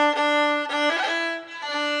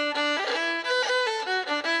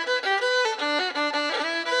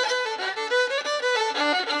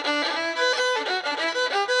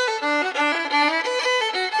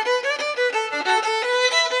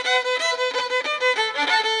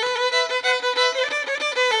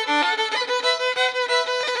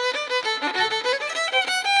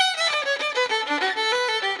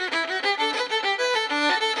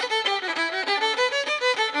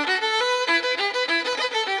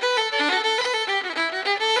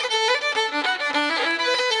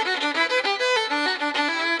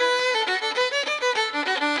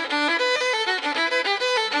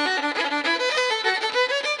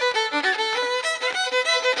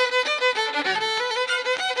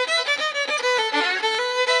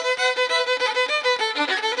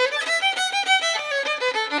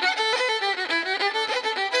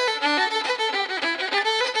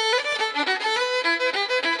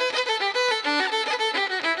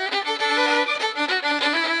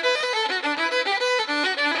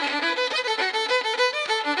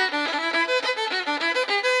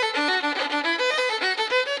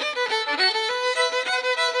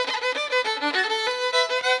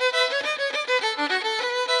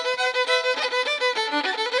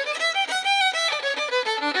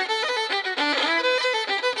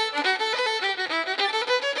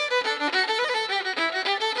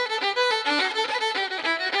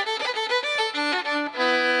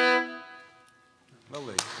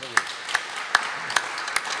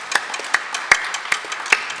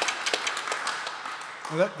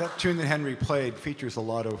 Well, that tune that Henry played features a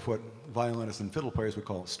lot of what violinists and fiddle players would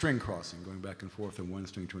call string crossing, going back and forth from one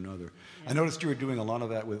string to another. I noticed you were doing a lot of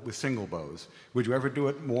that with single bows. Would you ever do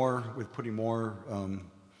it more with putting more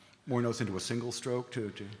notes into a single stroke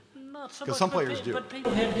to Not so because much, some players do. But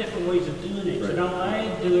people have different ways of doing it. You know,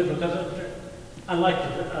 I do it because I like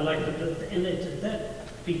it, and that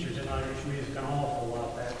features in Irish music an awful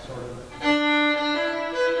lot, that sort of.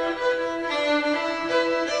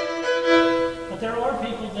 But there are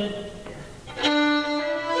people that,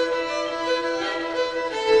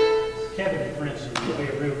 Kevin, for instance, would be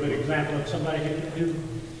a real good example of somebody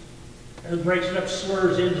who breaks it up,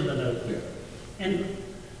 slurs into the note. Yeah. And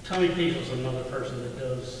Tommy Peebles is another person that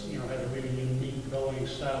does, you know, has a really unique bowing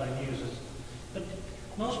style and uses. But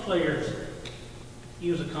most players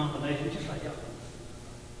use a combination, just like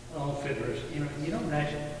all fiddlers. You know, you don't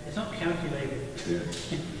actually, it's not calculated. Yeah.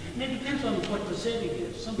 And it depends on what the setting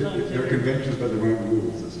is. Sometimes There are conventions, but there aren't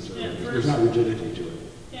rules necessarily. Yeah, There's not rigidity to it.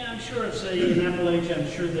 yeah, I'm sure if, say, in Appalachia, I'm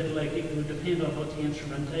sure that like it would depend on what the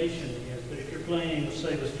instrumentation is. But if you're playing,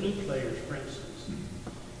 say, with flute players, for instance,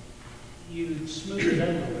 you smooth it out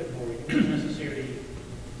a little bit more. You don't necessarily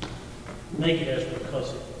make it as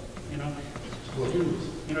percussive. You know,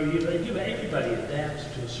 you know, everybody adapts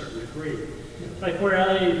to a certain degree. Like where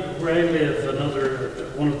I live,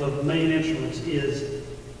 one of the main instruments is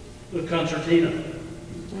the concertina.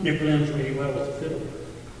 It blends really well with the fiddle.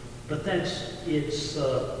 But that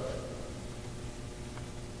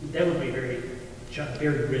would be very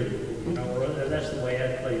rhythmical, you know, or that's the way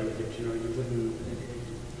I play with it, you know, you wouldn't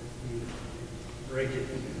break it.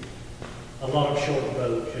 A lot of short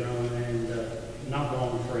bows, you know, and not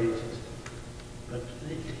long phrases. But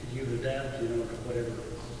you adapt, you know, to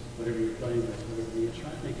whatever you're playing with, whatever the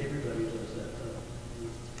instrument. I think everybody does that,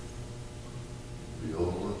 We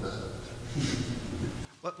all of that.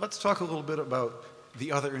 Let's talk a little bit about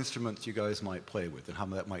the other instruments you guys might play with and how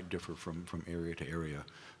that might differ from area to area.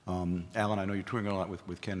 Alan, I know you're touring a lot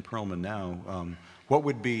with Ken Perlman now. What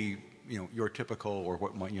would be, you know, your typical, or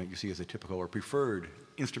what might, you see as a typical or preferred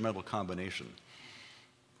instrumental combination?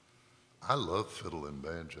 I love fiddle and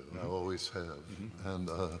banjo. I always have,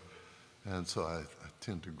 and so I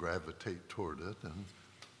tend to gravitate toward it, and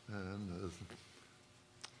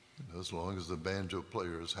as long as the banjo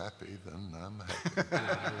player is happy, then I'm happy.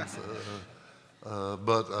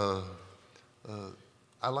 But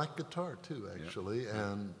I like guitar too, actually,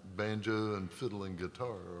 and banjo and fiddle and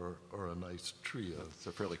guitar are a nice trio. It's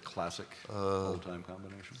a fairly classic old-time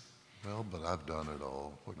combination. Well, but I've done it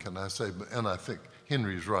all. What can I say? And I think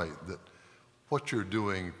Henry's right that what you're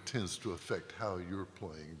doing tends to affect how you're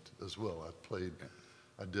playing as well.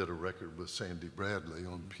 I did a record with Sandy Bradley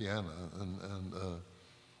on piano, and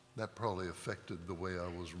that probably affected the way I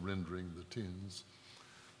was rendering the tunes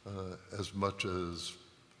as much as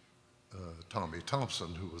Tommy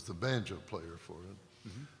Thompson, who was the banjo player for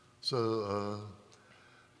it. So,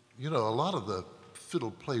 you know, a lot of the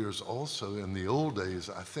fiddle players also in the old days,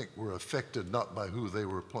 I think, were affected not by who they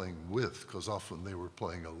were playing with, because often they were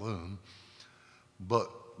playing alone, but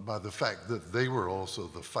by the fact that they were also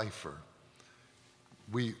the fifer.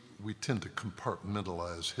 We tend to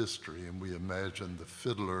compartmentalize history, and we imagine the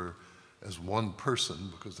fiddler as one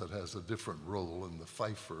person because that has a different role, and the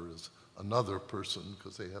fifer is another person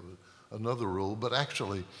because they have another role. But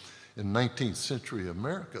actually, in 19th century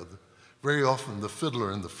America, very often the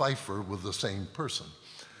fiddler and the fifer were the same person.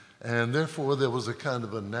 And therefore, there was a kind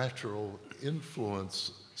of a natural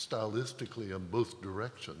influence stylistically in both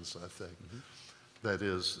directions, I think. That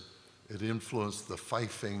is, it influenced the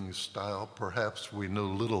fifing style. Perhaps we know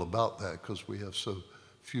little about that because we have so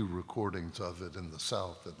few recordings of it in the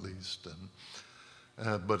South, at least.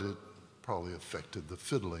 But it probably affected the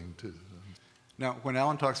fiddling, too. Now, when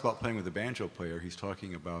Alan talks about playing with a banjo player, he's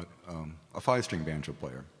talking about a 5-string banjo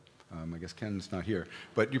player. I guess Ken's not here,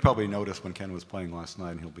 but you probably noticed when Ken was playing last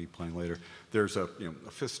night, and he'll be playing later, there's a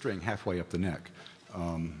 5th string halfway up the neck.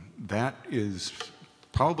 That is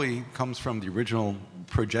probably comes from the original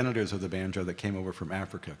progenitors of the banjo that came over from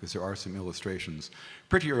Africa, because there are some illustrations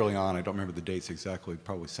pretty early on, I don't remember the dates exactly,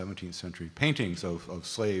 probably 17th century, paintings of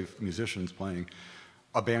slave musicians playing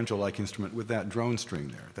a banjo-like instrument with that drone string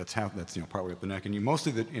there. That's partway up the neck. And you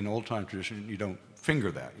mostly, in old-time tradition, you don't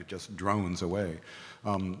finger that. It just drones away.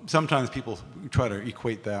 Sometimes people try to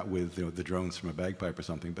equate that with the drones from a bagpipe or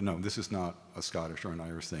something, but no, this is not a Scottish or an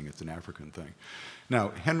Irish thing. It's an African thing. Now,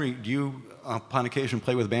 Henry, do you, upon occasion,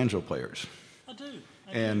 play with banjo players? I do.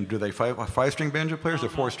 And do they 5-string banjo players or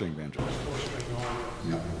 4-string banjo? 4-string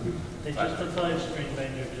only. No. They just, the 5-string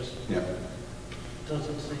banjo just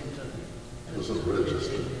doesn't seem to. Doesn't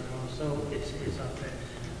register. You know, so it's up there.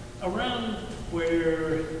 Around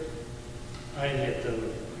where I lived, though,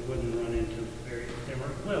 you wouldn't run into very, they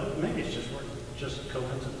were, well, maybe it's just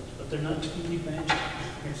coincidence, but they're not too many banjos.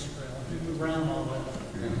 It's around all that.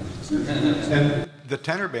 And the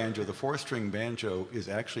tenor banjo, the four-string banjo, is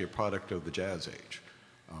actually a product of the Jazz age.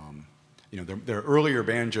 You know, there are earlier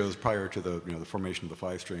banjos prior to the, you know, the formation of the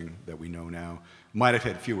five-string that we know now might have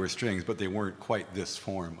had fewer strings, but they weren't quite this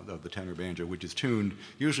form of the tenor banjo, which is tuned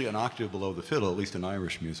usually an octave below the fiddle, at least in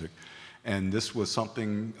Irish music. And this was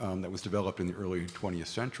something that was developed in the early 20th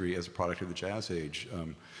century as a product of the Jazz age.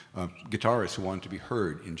 Guitarists who wanted to be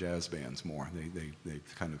heard in jazz bands more, they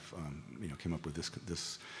kind of you know, came up with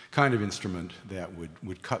this kind of instrument that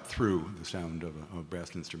would cut through the sound of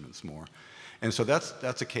brass instruments more. And so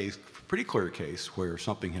that's a case, pretty clear case, where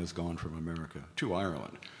something has gone from America to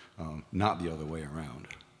Ireland, not the other way around.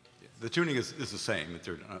 The tuning is the same,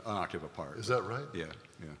 they're an octave apart. Is that right? Yeah,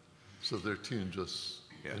 yeah. So they're tuned just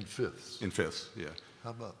in fifths? In fifths, yeah.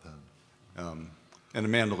 How about that? And the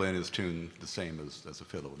mandolin is tuned the same as a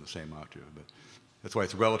fiddle in the same octave, but that's why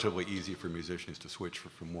it's relatively easy for musicians to switch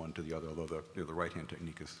from one to the other, although the right-hand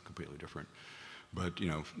technique is completely different. But, you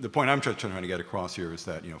know, the point I'm trying to get across here is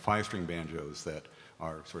that, you know, five-string banjos that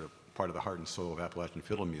are sort of part of the heart and soul of Appalachian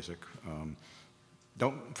fiddle music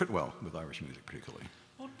don't fit well with Irish music particularly.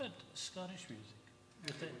 What about Scottish music?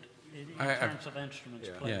 In terms of instruments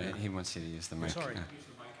played? Yeah, he wants you to use the mic. Sorry.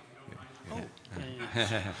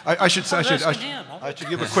 I should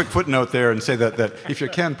give a quick footnote there and say that if you're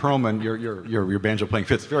Ken Perlman, your banjo playing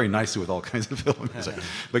fits very nicely with all kinds of fiddle music.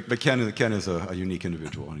 But Ken is a unique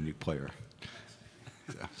individual, a unique player.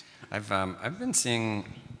 Yeah. I've been seeing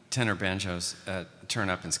tenor banjos turn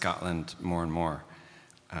up in Scotland more and more,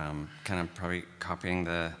 kind of probably copying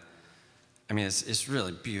the. I mean, it's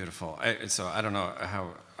really beautiful. So I don't know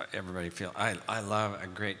how everybody feels. I love a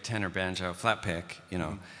great tenor banjo flat pick, you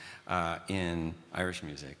know, in Irish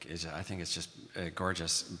music. I think it's just a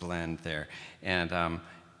gorgeous blend there. And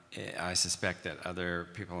I suspect that other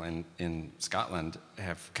people in Scotland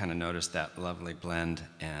have kind of noticed that lovely blend.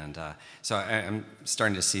 And so I'm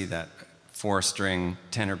starting to see that four-string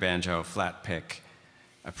tenor banjo flat pick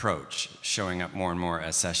approach showing up more and more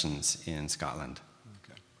as sessions in Scotland.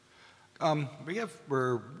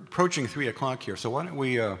 We're approaching 3 o'clock here, so why don't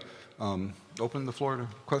we open the floor to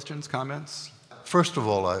questions, comments? First of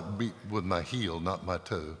all, I beat with my heel, not my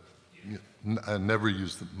toe. I never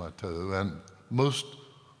used my toe, and most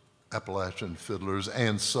Appalachian fiddlers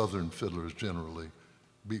and Southern fiddlers generally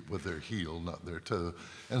beat with their heel, not their toe.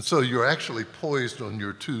 And so you're actually poised on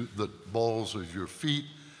the balls of your feet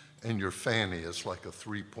and your fanny. It's like a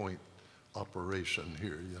three-point operation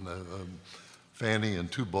here, you know. Fanny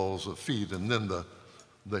and 2 balls of feet, and then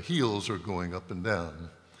the heels are going up and down.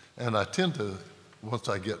 And I tend to, once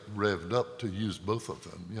I get revved up, to use both of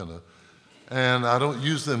them, you know. And I don't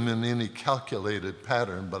use them in any calculated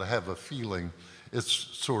pattern, but I have a feeling it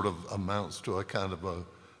sort of amounts to a kind of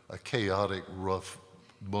a chaotic, rough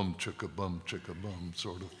bum chicka bum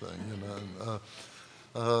sort of thing, you know.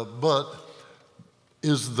 But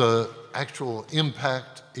is the actual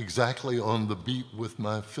impact exactly on the beat with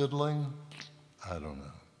my fiddling? I don't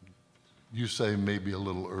know. You say maybe a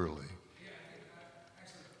little early.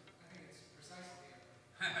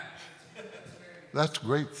 That's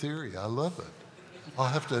great theory. I love it. I'll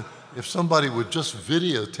have to, if somebody would just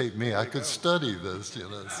videotape me, I could study this, you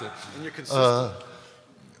know. So, and you're consistent.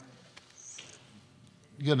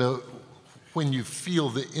 You know, when you feel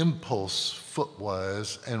the impulse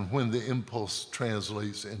footwise and when the impulse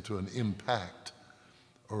translates into an impact,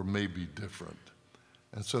 or maybe different.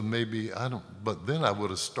 And so maybe, but then I would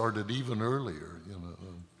have started even earlier, you know.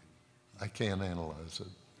 I can't analyze it.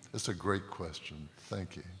 It's a great question.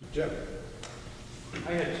 Thank you. Jim.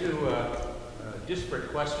 I had 2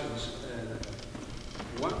 disparate questions.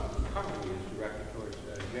 One probably is directed towards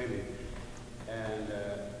Jamie. And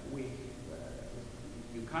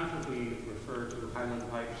you constantly refer to Highland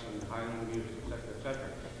pipes and Highland music, et cetera, et cetera.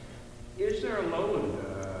 Is there a lowland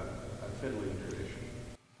fiddling tradition?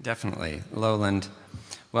 Definitely, lowland.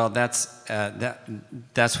 Well, that's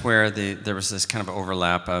where there was this kind of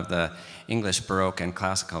overlap of the English Baroque and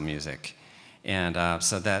classical music, and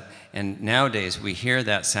and nowadays we hear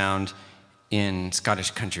that sound in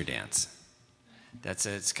Scottish country dance.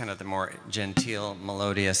 It's kind of the more genteel,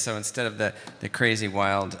 melodious. So instead of the crazy,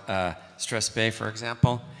 wild stress bay, for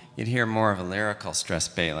example, you'd hear more of a lyrical stress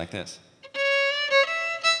bay like this.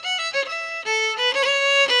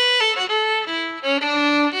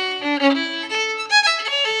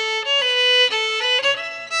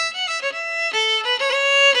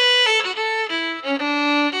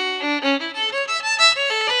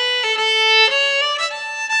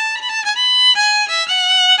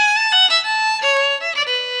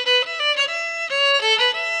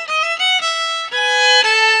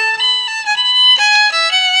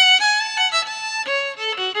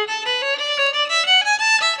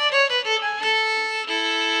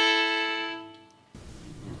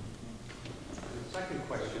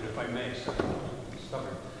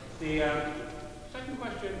 The second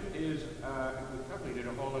question is, we probably did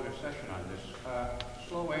a whole other session on this,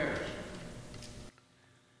 slow airs.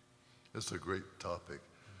 It's a great topic.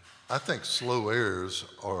 I think slow airs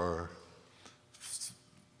are,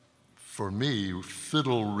 for me,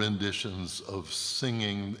 fiddle renditions of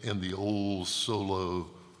singing in the old solo,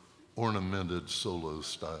 ornamented solo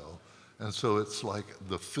style. And so it's like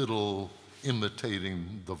the fiddle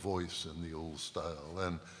imitating the voice in the old style.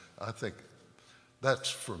 And I think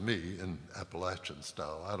that's, for me, in Appalachian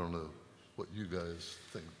style. I don't know what you guys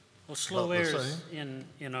think. Well, slow about the airs same?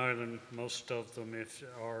 in Ireland, most of them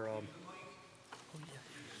are.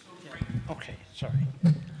 Okay, sorry.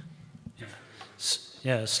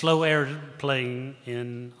 Yeah, slow air playing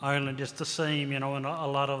in Ireland is the same, and a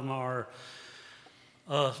lot of them are.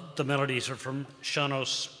 The melodies are from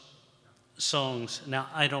Seanos songs. Now,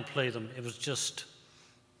 I don't play them. It was just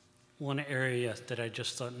one area that I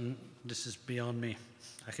just thought, this is beyond me.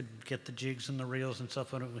 I could get the jigs and the reels and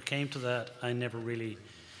stuff. When it came to that, I never really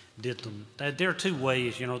did them. There are two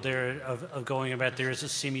ways, there of going about. There is a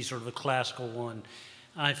sort of a classical one.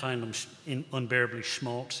 I find them unbearably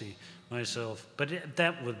schmaltzy myself. But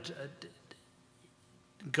that would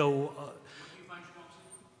go...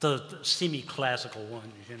 the semi-classical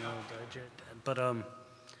ones, But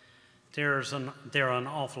there are an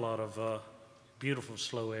awful lot of beautiful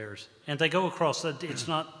slow airs, and they go across. It's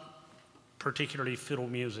not particularly fiddle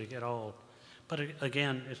music at all, but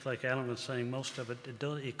again, it's like Alan was saying. Most of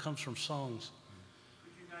it comes from songs.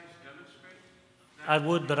 Could you guys demonstrate? I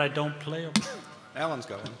would, but I don't play them. Alan's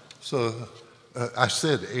got one. So I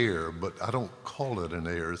said air, but I don't call it an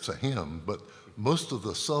air, it's a hymn. But most of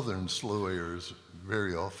the Southern slow airs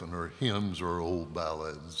very often are hymns or old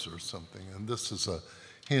ballads or something. And this is a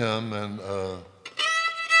hymn, and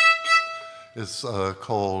it's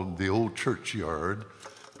called The Old Churchyard.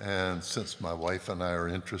 And since my wife and I are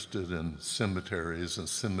interested in cemeteries and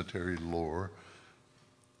cemetery lore,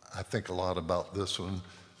 I think a lot about this one.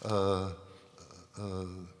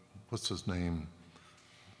 What's his name?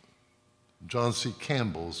 John C.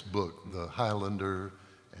 Campbell's book, The Highlander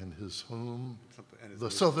and His Home, The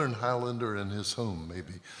Southern Highlander and His Home,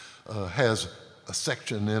 maybe, has a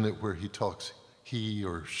section in it where he talks he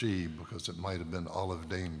or she, because it might have been Olive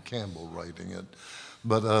Dane Campbell writing it.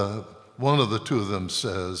 But one of the two of them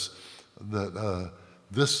says that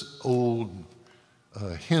this old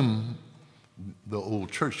hymn, The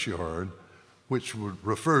Old Churchyard, which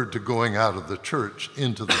referred to going out of the church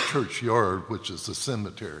into the churchyard, which is the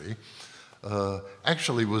cemetery,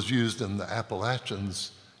 actually was used in the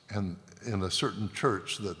Appalachians and in a certain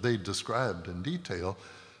church that they described in detail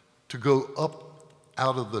to go up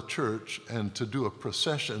out of the church and to do a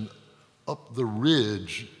procession up the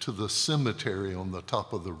ridge to the cemetery on the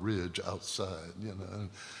top of the ridge outside,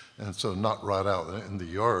 and so not right out in the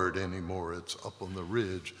yard anymore, it's up on the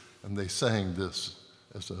ridge, and they sang this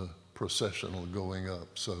as a processional going up,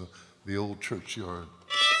 so the old churchyard.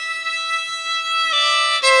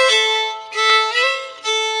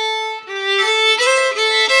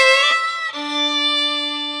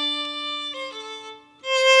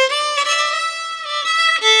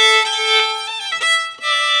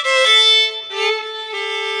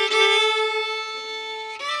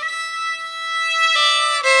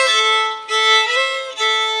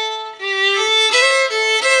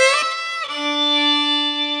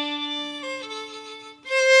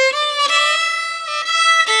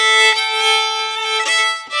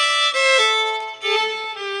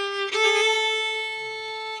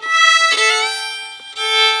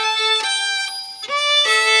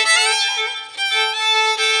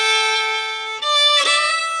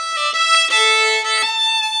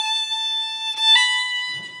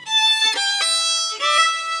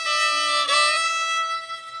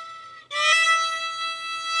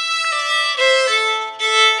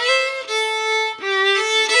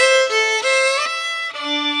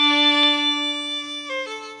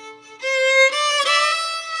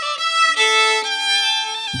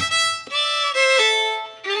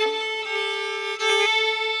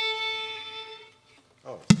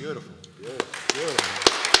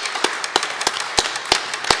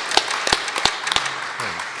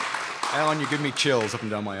 Alan, you give me chills up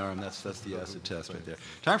and down my arm. That's the acid test right there.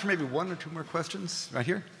 Time for maybe one or two more questions right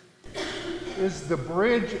here. Is the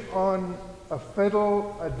bridge on a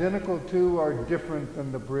fiddle identical to or different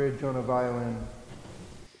than the bridge on a violin?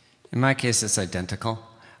 In my case, it's identical.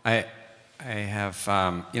 I have,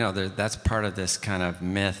 that's part of this kind of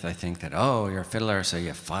myth, I think, that, oh, you're a fiddler, so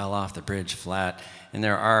you file off the bridge flat. And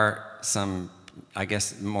there are some, I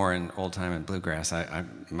guess, more in old time and bluegrass,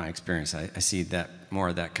 my experience, I see that more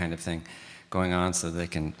of that kind of thing going on, so they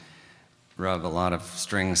can rub a lot of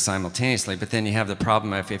strings simultaneously, but then you have the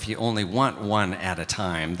problem if you only want one at a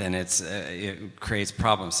time, then it creates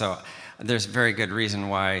problems. So there's a very good reason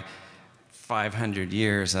why 500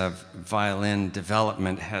 years of violin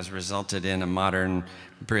development has resulted in a modern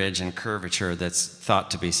bridge and curvature that's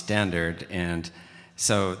thought to be standard. And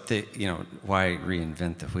so, why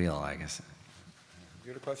reinvent the wheel, I guess. You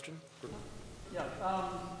had a question? Yeah,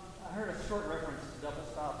 I heard a short reference to double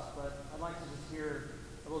stops, but I'd like to just hear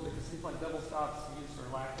a little bit, because it seems like double stops use or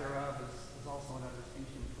lack thereof is also another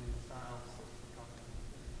distinction between the styles.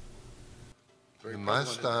 In my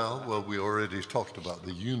style, well, we already talked about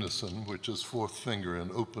the unison, which is fourth finger and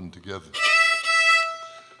open together.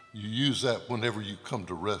 You use that whenever you come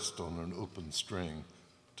to rest on an open string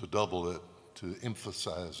to double it, to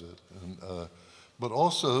emphasize it. And, but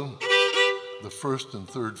also the first and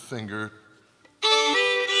third finger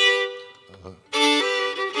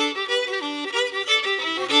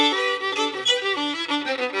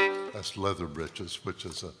that's leather breeches, which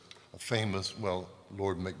is a famous, well,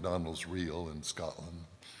 Lord McDonald's reel in Scotland.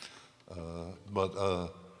 But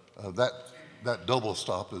that double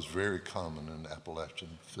stop is very common in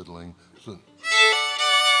Appalachian fiddling.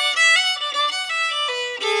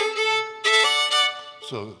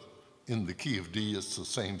 So in the key of D, it's the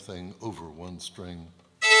same thing over one string.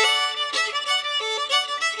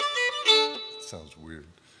 It sounds weird.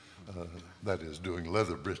 That is doing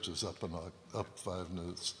leather breeches up 5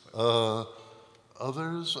 notes.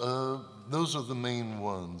 Others, those are the main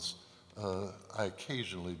ones. I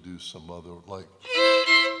occasionally do some other, like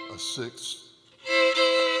a sixth.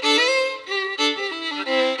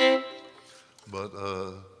 But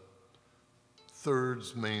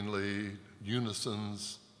thirds mainly,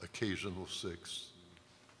 unisons, occasional sixths.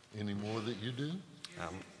 Any more that you do?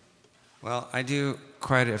 Well, I do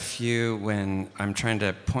quite a few when I'm trying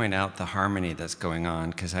to point out the harmony that's going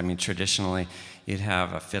on, because I mean, traditionally, you'd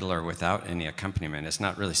have a fiddler without any accompaniment. It's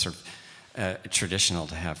not really sort of traditional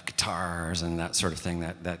to have guitars and that sort of thing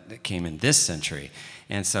that came in this century.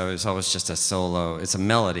 And so it's always just a solo, it's a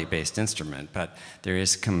melody-based instrument, but there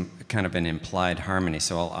is kind of an implied harmony,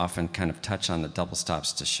 so I'll often kind of touch on the double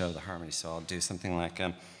stops to show the harmony. So I'll do something like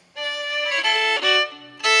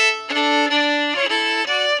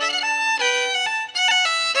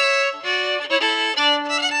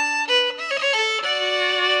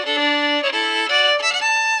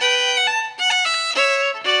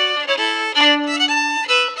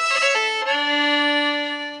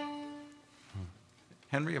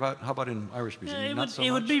Henry, how about in Irish music?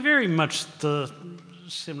 It would be very much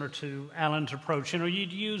similar to Alan's approach. You know,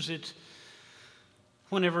 you'd use it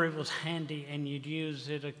whenever it was handy, and you'd use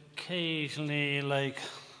it occasionally, like.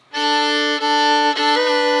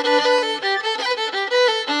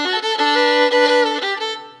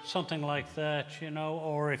 Something like that, you know,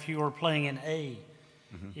 or if you were playing an A,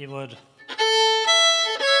 you would.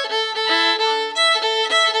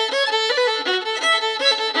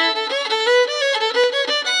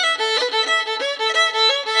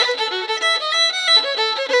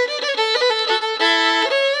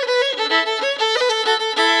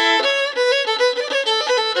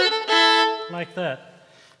 Like that.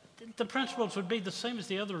 The principles would be the same as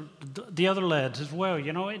the other lads as well,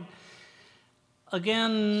 you know.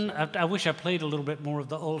 Again, I wish I played a little bit more of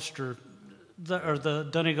the Ulster or the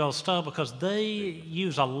Donegal style, because they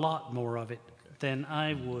use a lot more of it than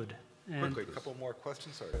I would. And quickly, a couple more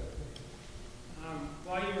questions. Sorry.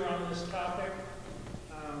 While you're on this topic,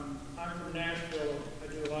 I'm from Nashville. I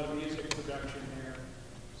do a lot of music production there,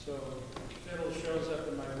 so fiddle shows up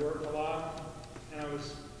in my work a lot. And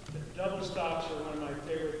double stops are one of my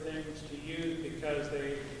favorite things to use because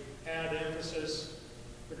they add emphasis,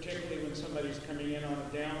 particularly when somebody's coming in on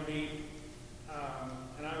a downbeat.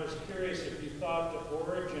 And I was curious if you thought the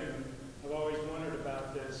origin, I've always wondered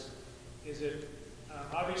about this, is it,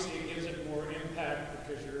 obviously it gives it more impact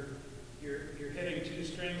because you're hitting two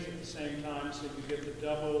strings at the same time, so you get the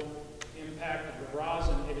double impact of the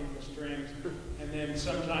rosin hitting the strings, and then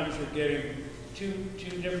sometimes you're getting two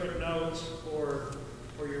different notes, or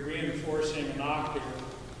you're reinforcing an octave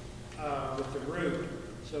with the root.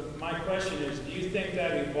 So my question is, do you think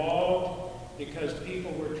that evolved because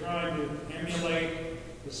people were trying to emulate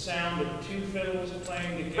the sound of two fiddles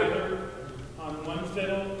playing together on one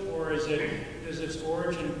fiddle, or does its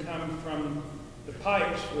origin come from the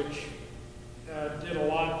pipes, which did a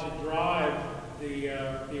lot to drive the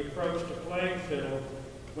approach to playing fiddle?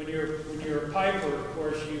 When you're a piper, of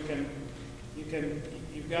course, you've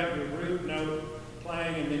got your root note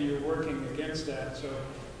playing, and then you're working against that. So,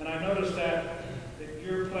 and I noticed that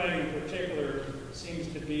your playing in particular seems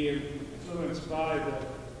to be influenced by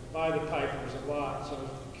the pipers a lot. So I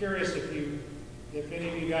was curious if any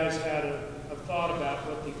of you guys had a thought about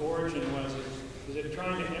what the origin was. Is it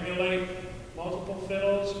trying to emulate multiple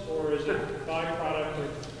fiddles, or is it a byproduct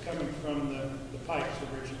of coming from the pipes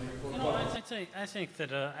originally? You know, I think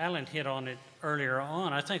that Alan hit on it earlier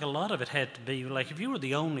on. I think a lot of it had to be, like, if you were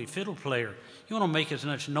the only fiddle player, you want to make as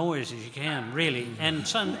much noise as you can, really. And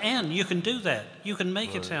you can do that. You can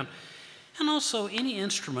make it sound. And also, any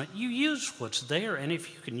instrument, you use what's there. And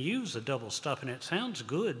if you can use a double stop and it sounds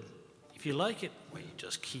good, if you like it, well, you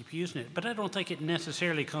just keep using it. But I don't think it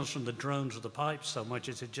necessarily comes from the drones or the pipes so much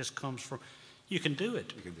as it just comes from, you can do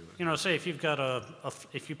it. You can do it. You know, say if you've got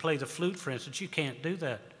if you play the flute, for instance, you can't do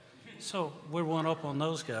that. So we're one up on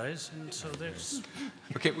those guys, and so there's...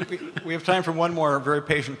 Okay, we have time for one more very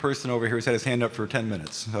patient person over here who's had his hand up for 10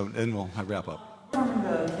 minutes, so then we'll wrap up. We're forming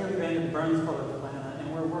the Haley Band in the Burns part of Atlanta,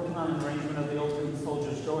 and we're working on an arrangement of the old tune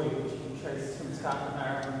Soldier's Joy, which you can trace from Scotland,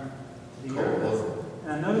 Ireland to the Euros.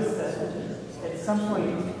 And I noticed that at some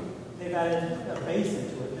point they've added a bass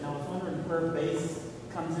into it, and I was wondering where bass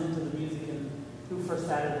comes into the music and who first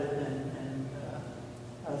added it, and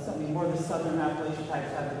something more of the Southern Appalachian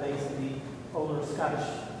types have the bass, and the older Scottish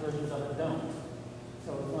versions of it don't.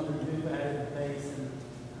 So I was wondering who added the bass. And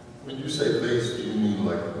when you say bass, do you mean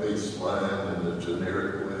like a bass line in a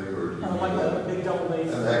generic way, or do you mean like a big double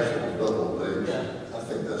bass? An actual double bass? Yeah. I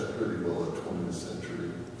think that's pretty well a 20th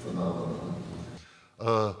century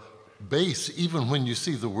phenomenon. Bass, even when you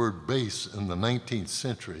see the word bass in the 19th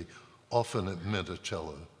century, often it meant a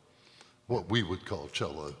cello, what we would call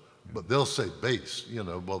cello. But they'll say bass, you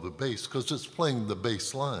know, well, the bass, because it's playing the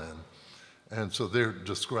bass line. And so they're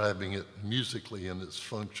describing it musically in its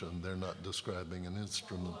function. They're not describing an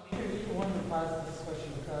instrument. Here's one that applies to this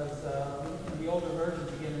question, because in the older versions,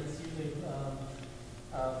 again, it's usually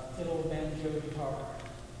fiddle, banjo, guitar,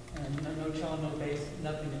 and no cello, no bass,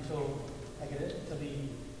 nothing until I get it to the,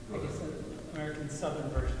 I guess, American Southern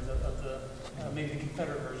versions of the, maybe the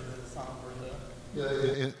Confederate versions of the song, or the... Yeah,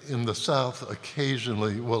 in the South,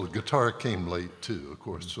 occasionally, well, guitar came late too, of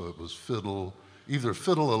course, so it was fiddle, either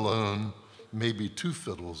fiddle alone, maybe two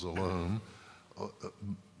fiddles alone,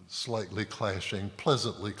 slightly clashing,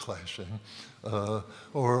 pleasantly clashing,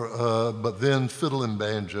 but then fiddle and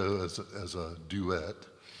banjo as a duet.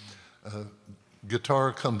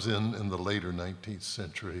 Guitar comes in the later 19th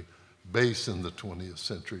century, bass in the 20th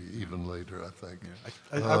century, even later, I think.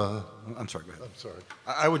 Yeah. I'm sorry, go ahead. I'm sorry.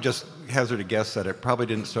 I would just hazard a guess that it probably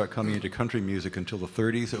didn't start coming into country music until the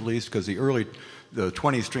 30s at least, because the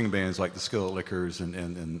 20 string bands like the Skillet Lickers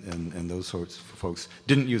and those sorts of folks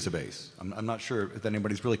didn't use a bass. I'm not sure if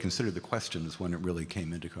anybody's really considered the questions when it really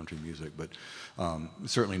came into country music, but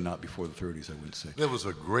certainly not before the 30s, I would say. There was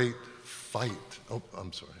a great fight. Oh,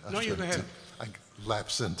 I'm sorry. No, you go ahead. I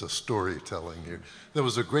lapse into storytelling here. There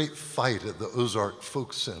was a great fight at the Ozark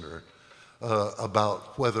Folk Center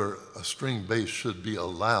about whether a string bass should be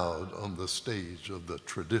allowed on the stage of the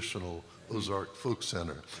traditional Ozark Folk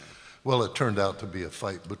Center. Well, it turned out to be a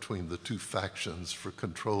fight between the two factions for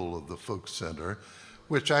control of the Folk Center,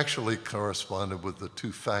 which actually corresponded with the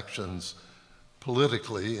two factions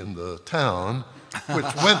politically in the town, which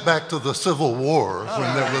went back to the Civil War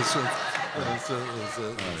when there was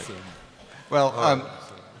Well,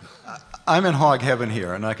 I'm in hog heaven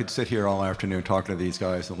here, and I could sit here all afternoon talking to these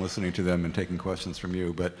guys and listening to them and taking questions from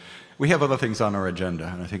you, but we have other things on our agenda,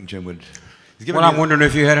 and I think Jim would... Well, I'm wondering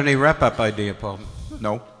if you had any wrap-up idea, Paul.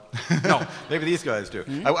 No. No. Maybe these guys do.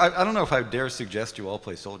 Mm-hmm. I don't know if I dare suggest you all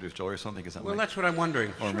play Soldier's Joy or something. Well, that's what I'm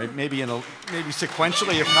wondering. Or maybe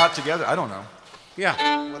sequentially, if not together. I don't know.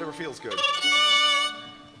 Yeah. Whatever feels good.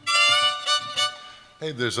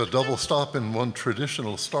 Hey, there's a double stop in one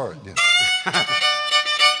traditional start. Yeah.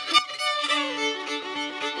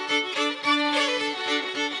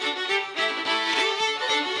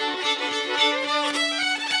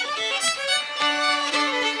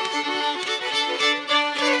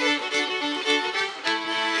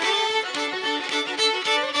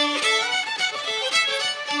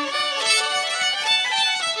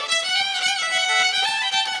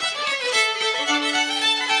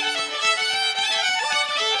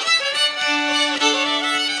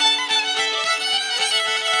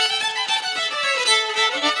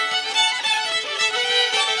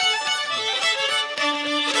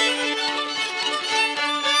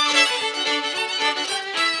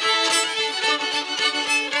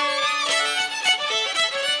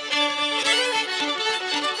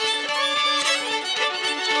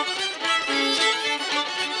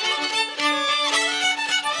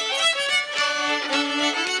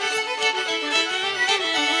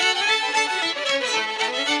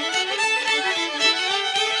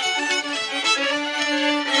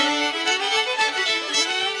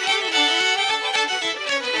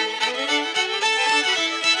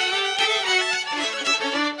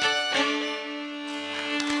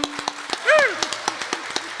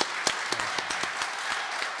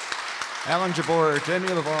 Alan Jabor, Jamie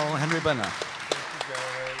Laval, Henry Benna.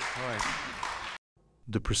 All right.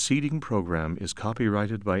 The preceding program is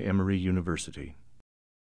copyrighted by Emory University.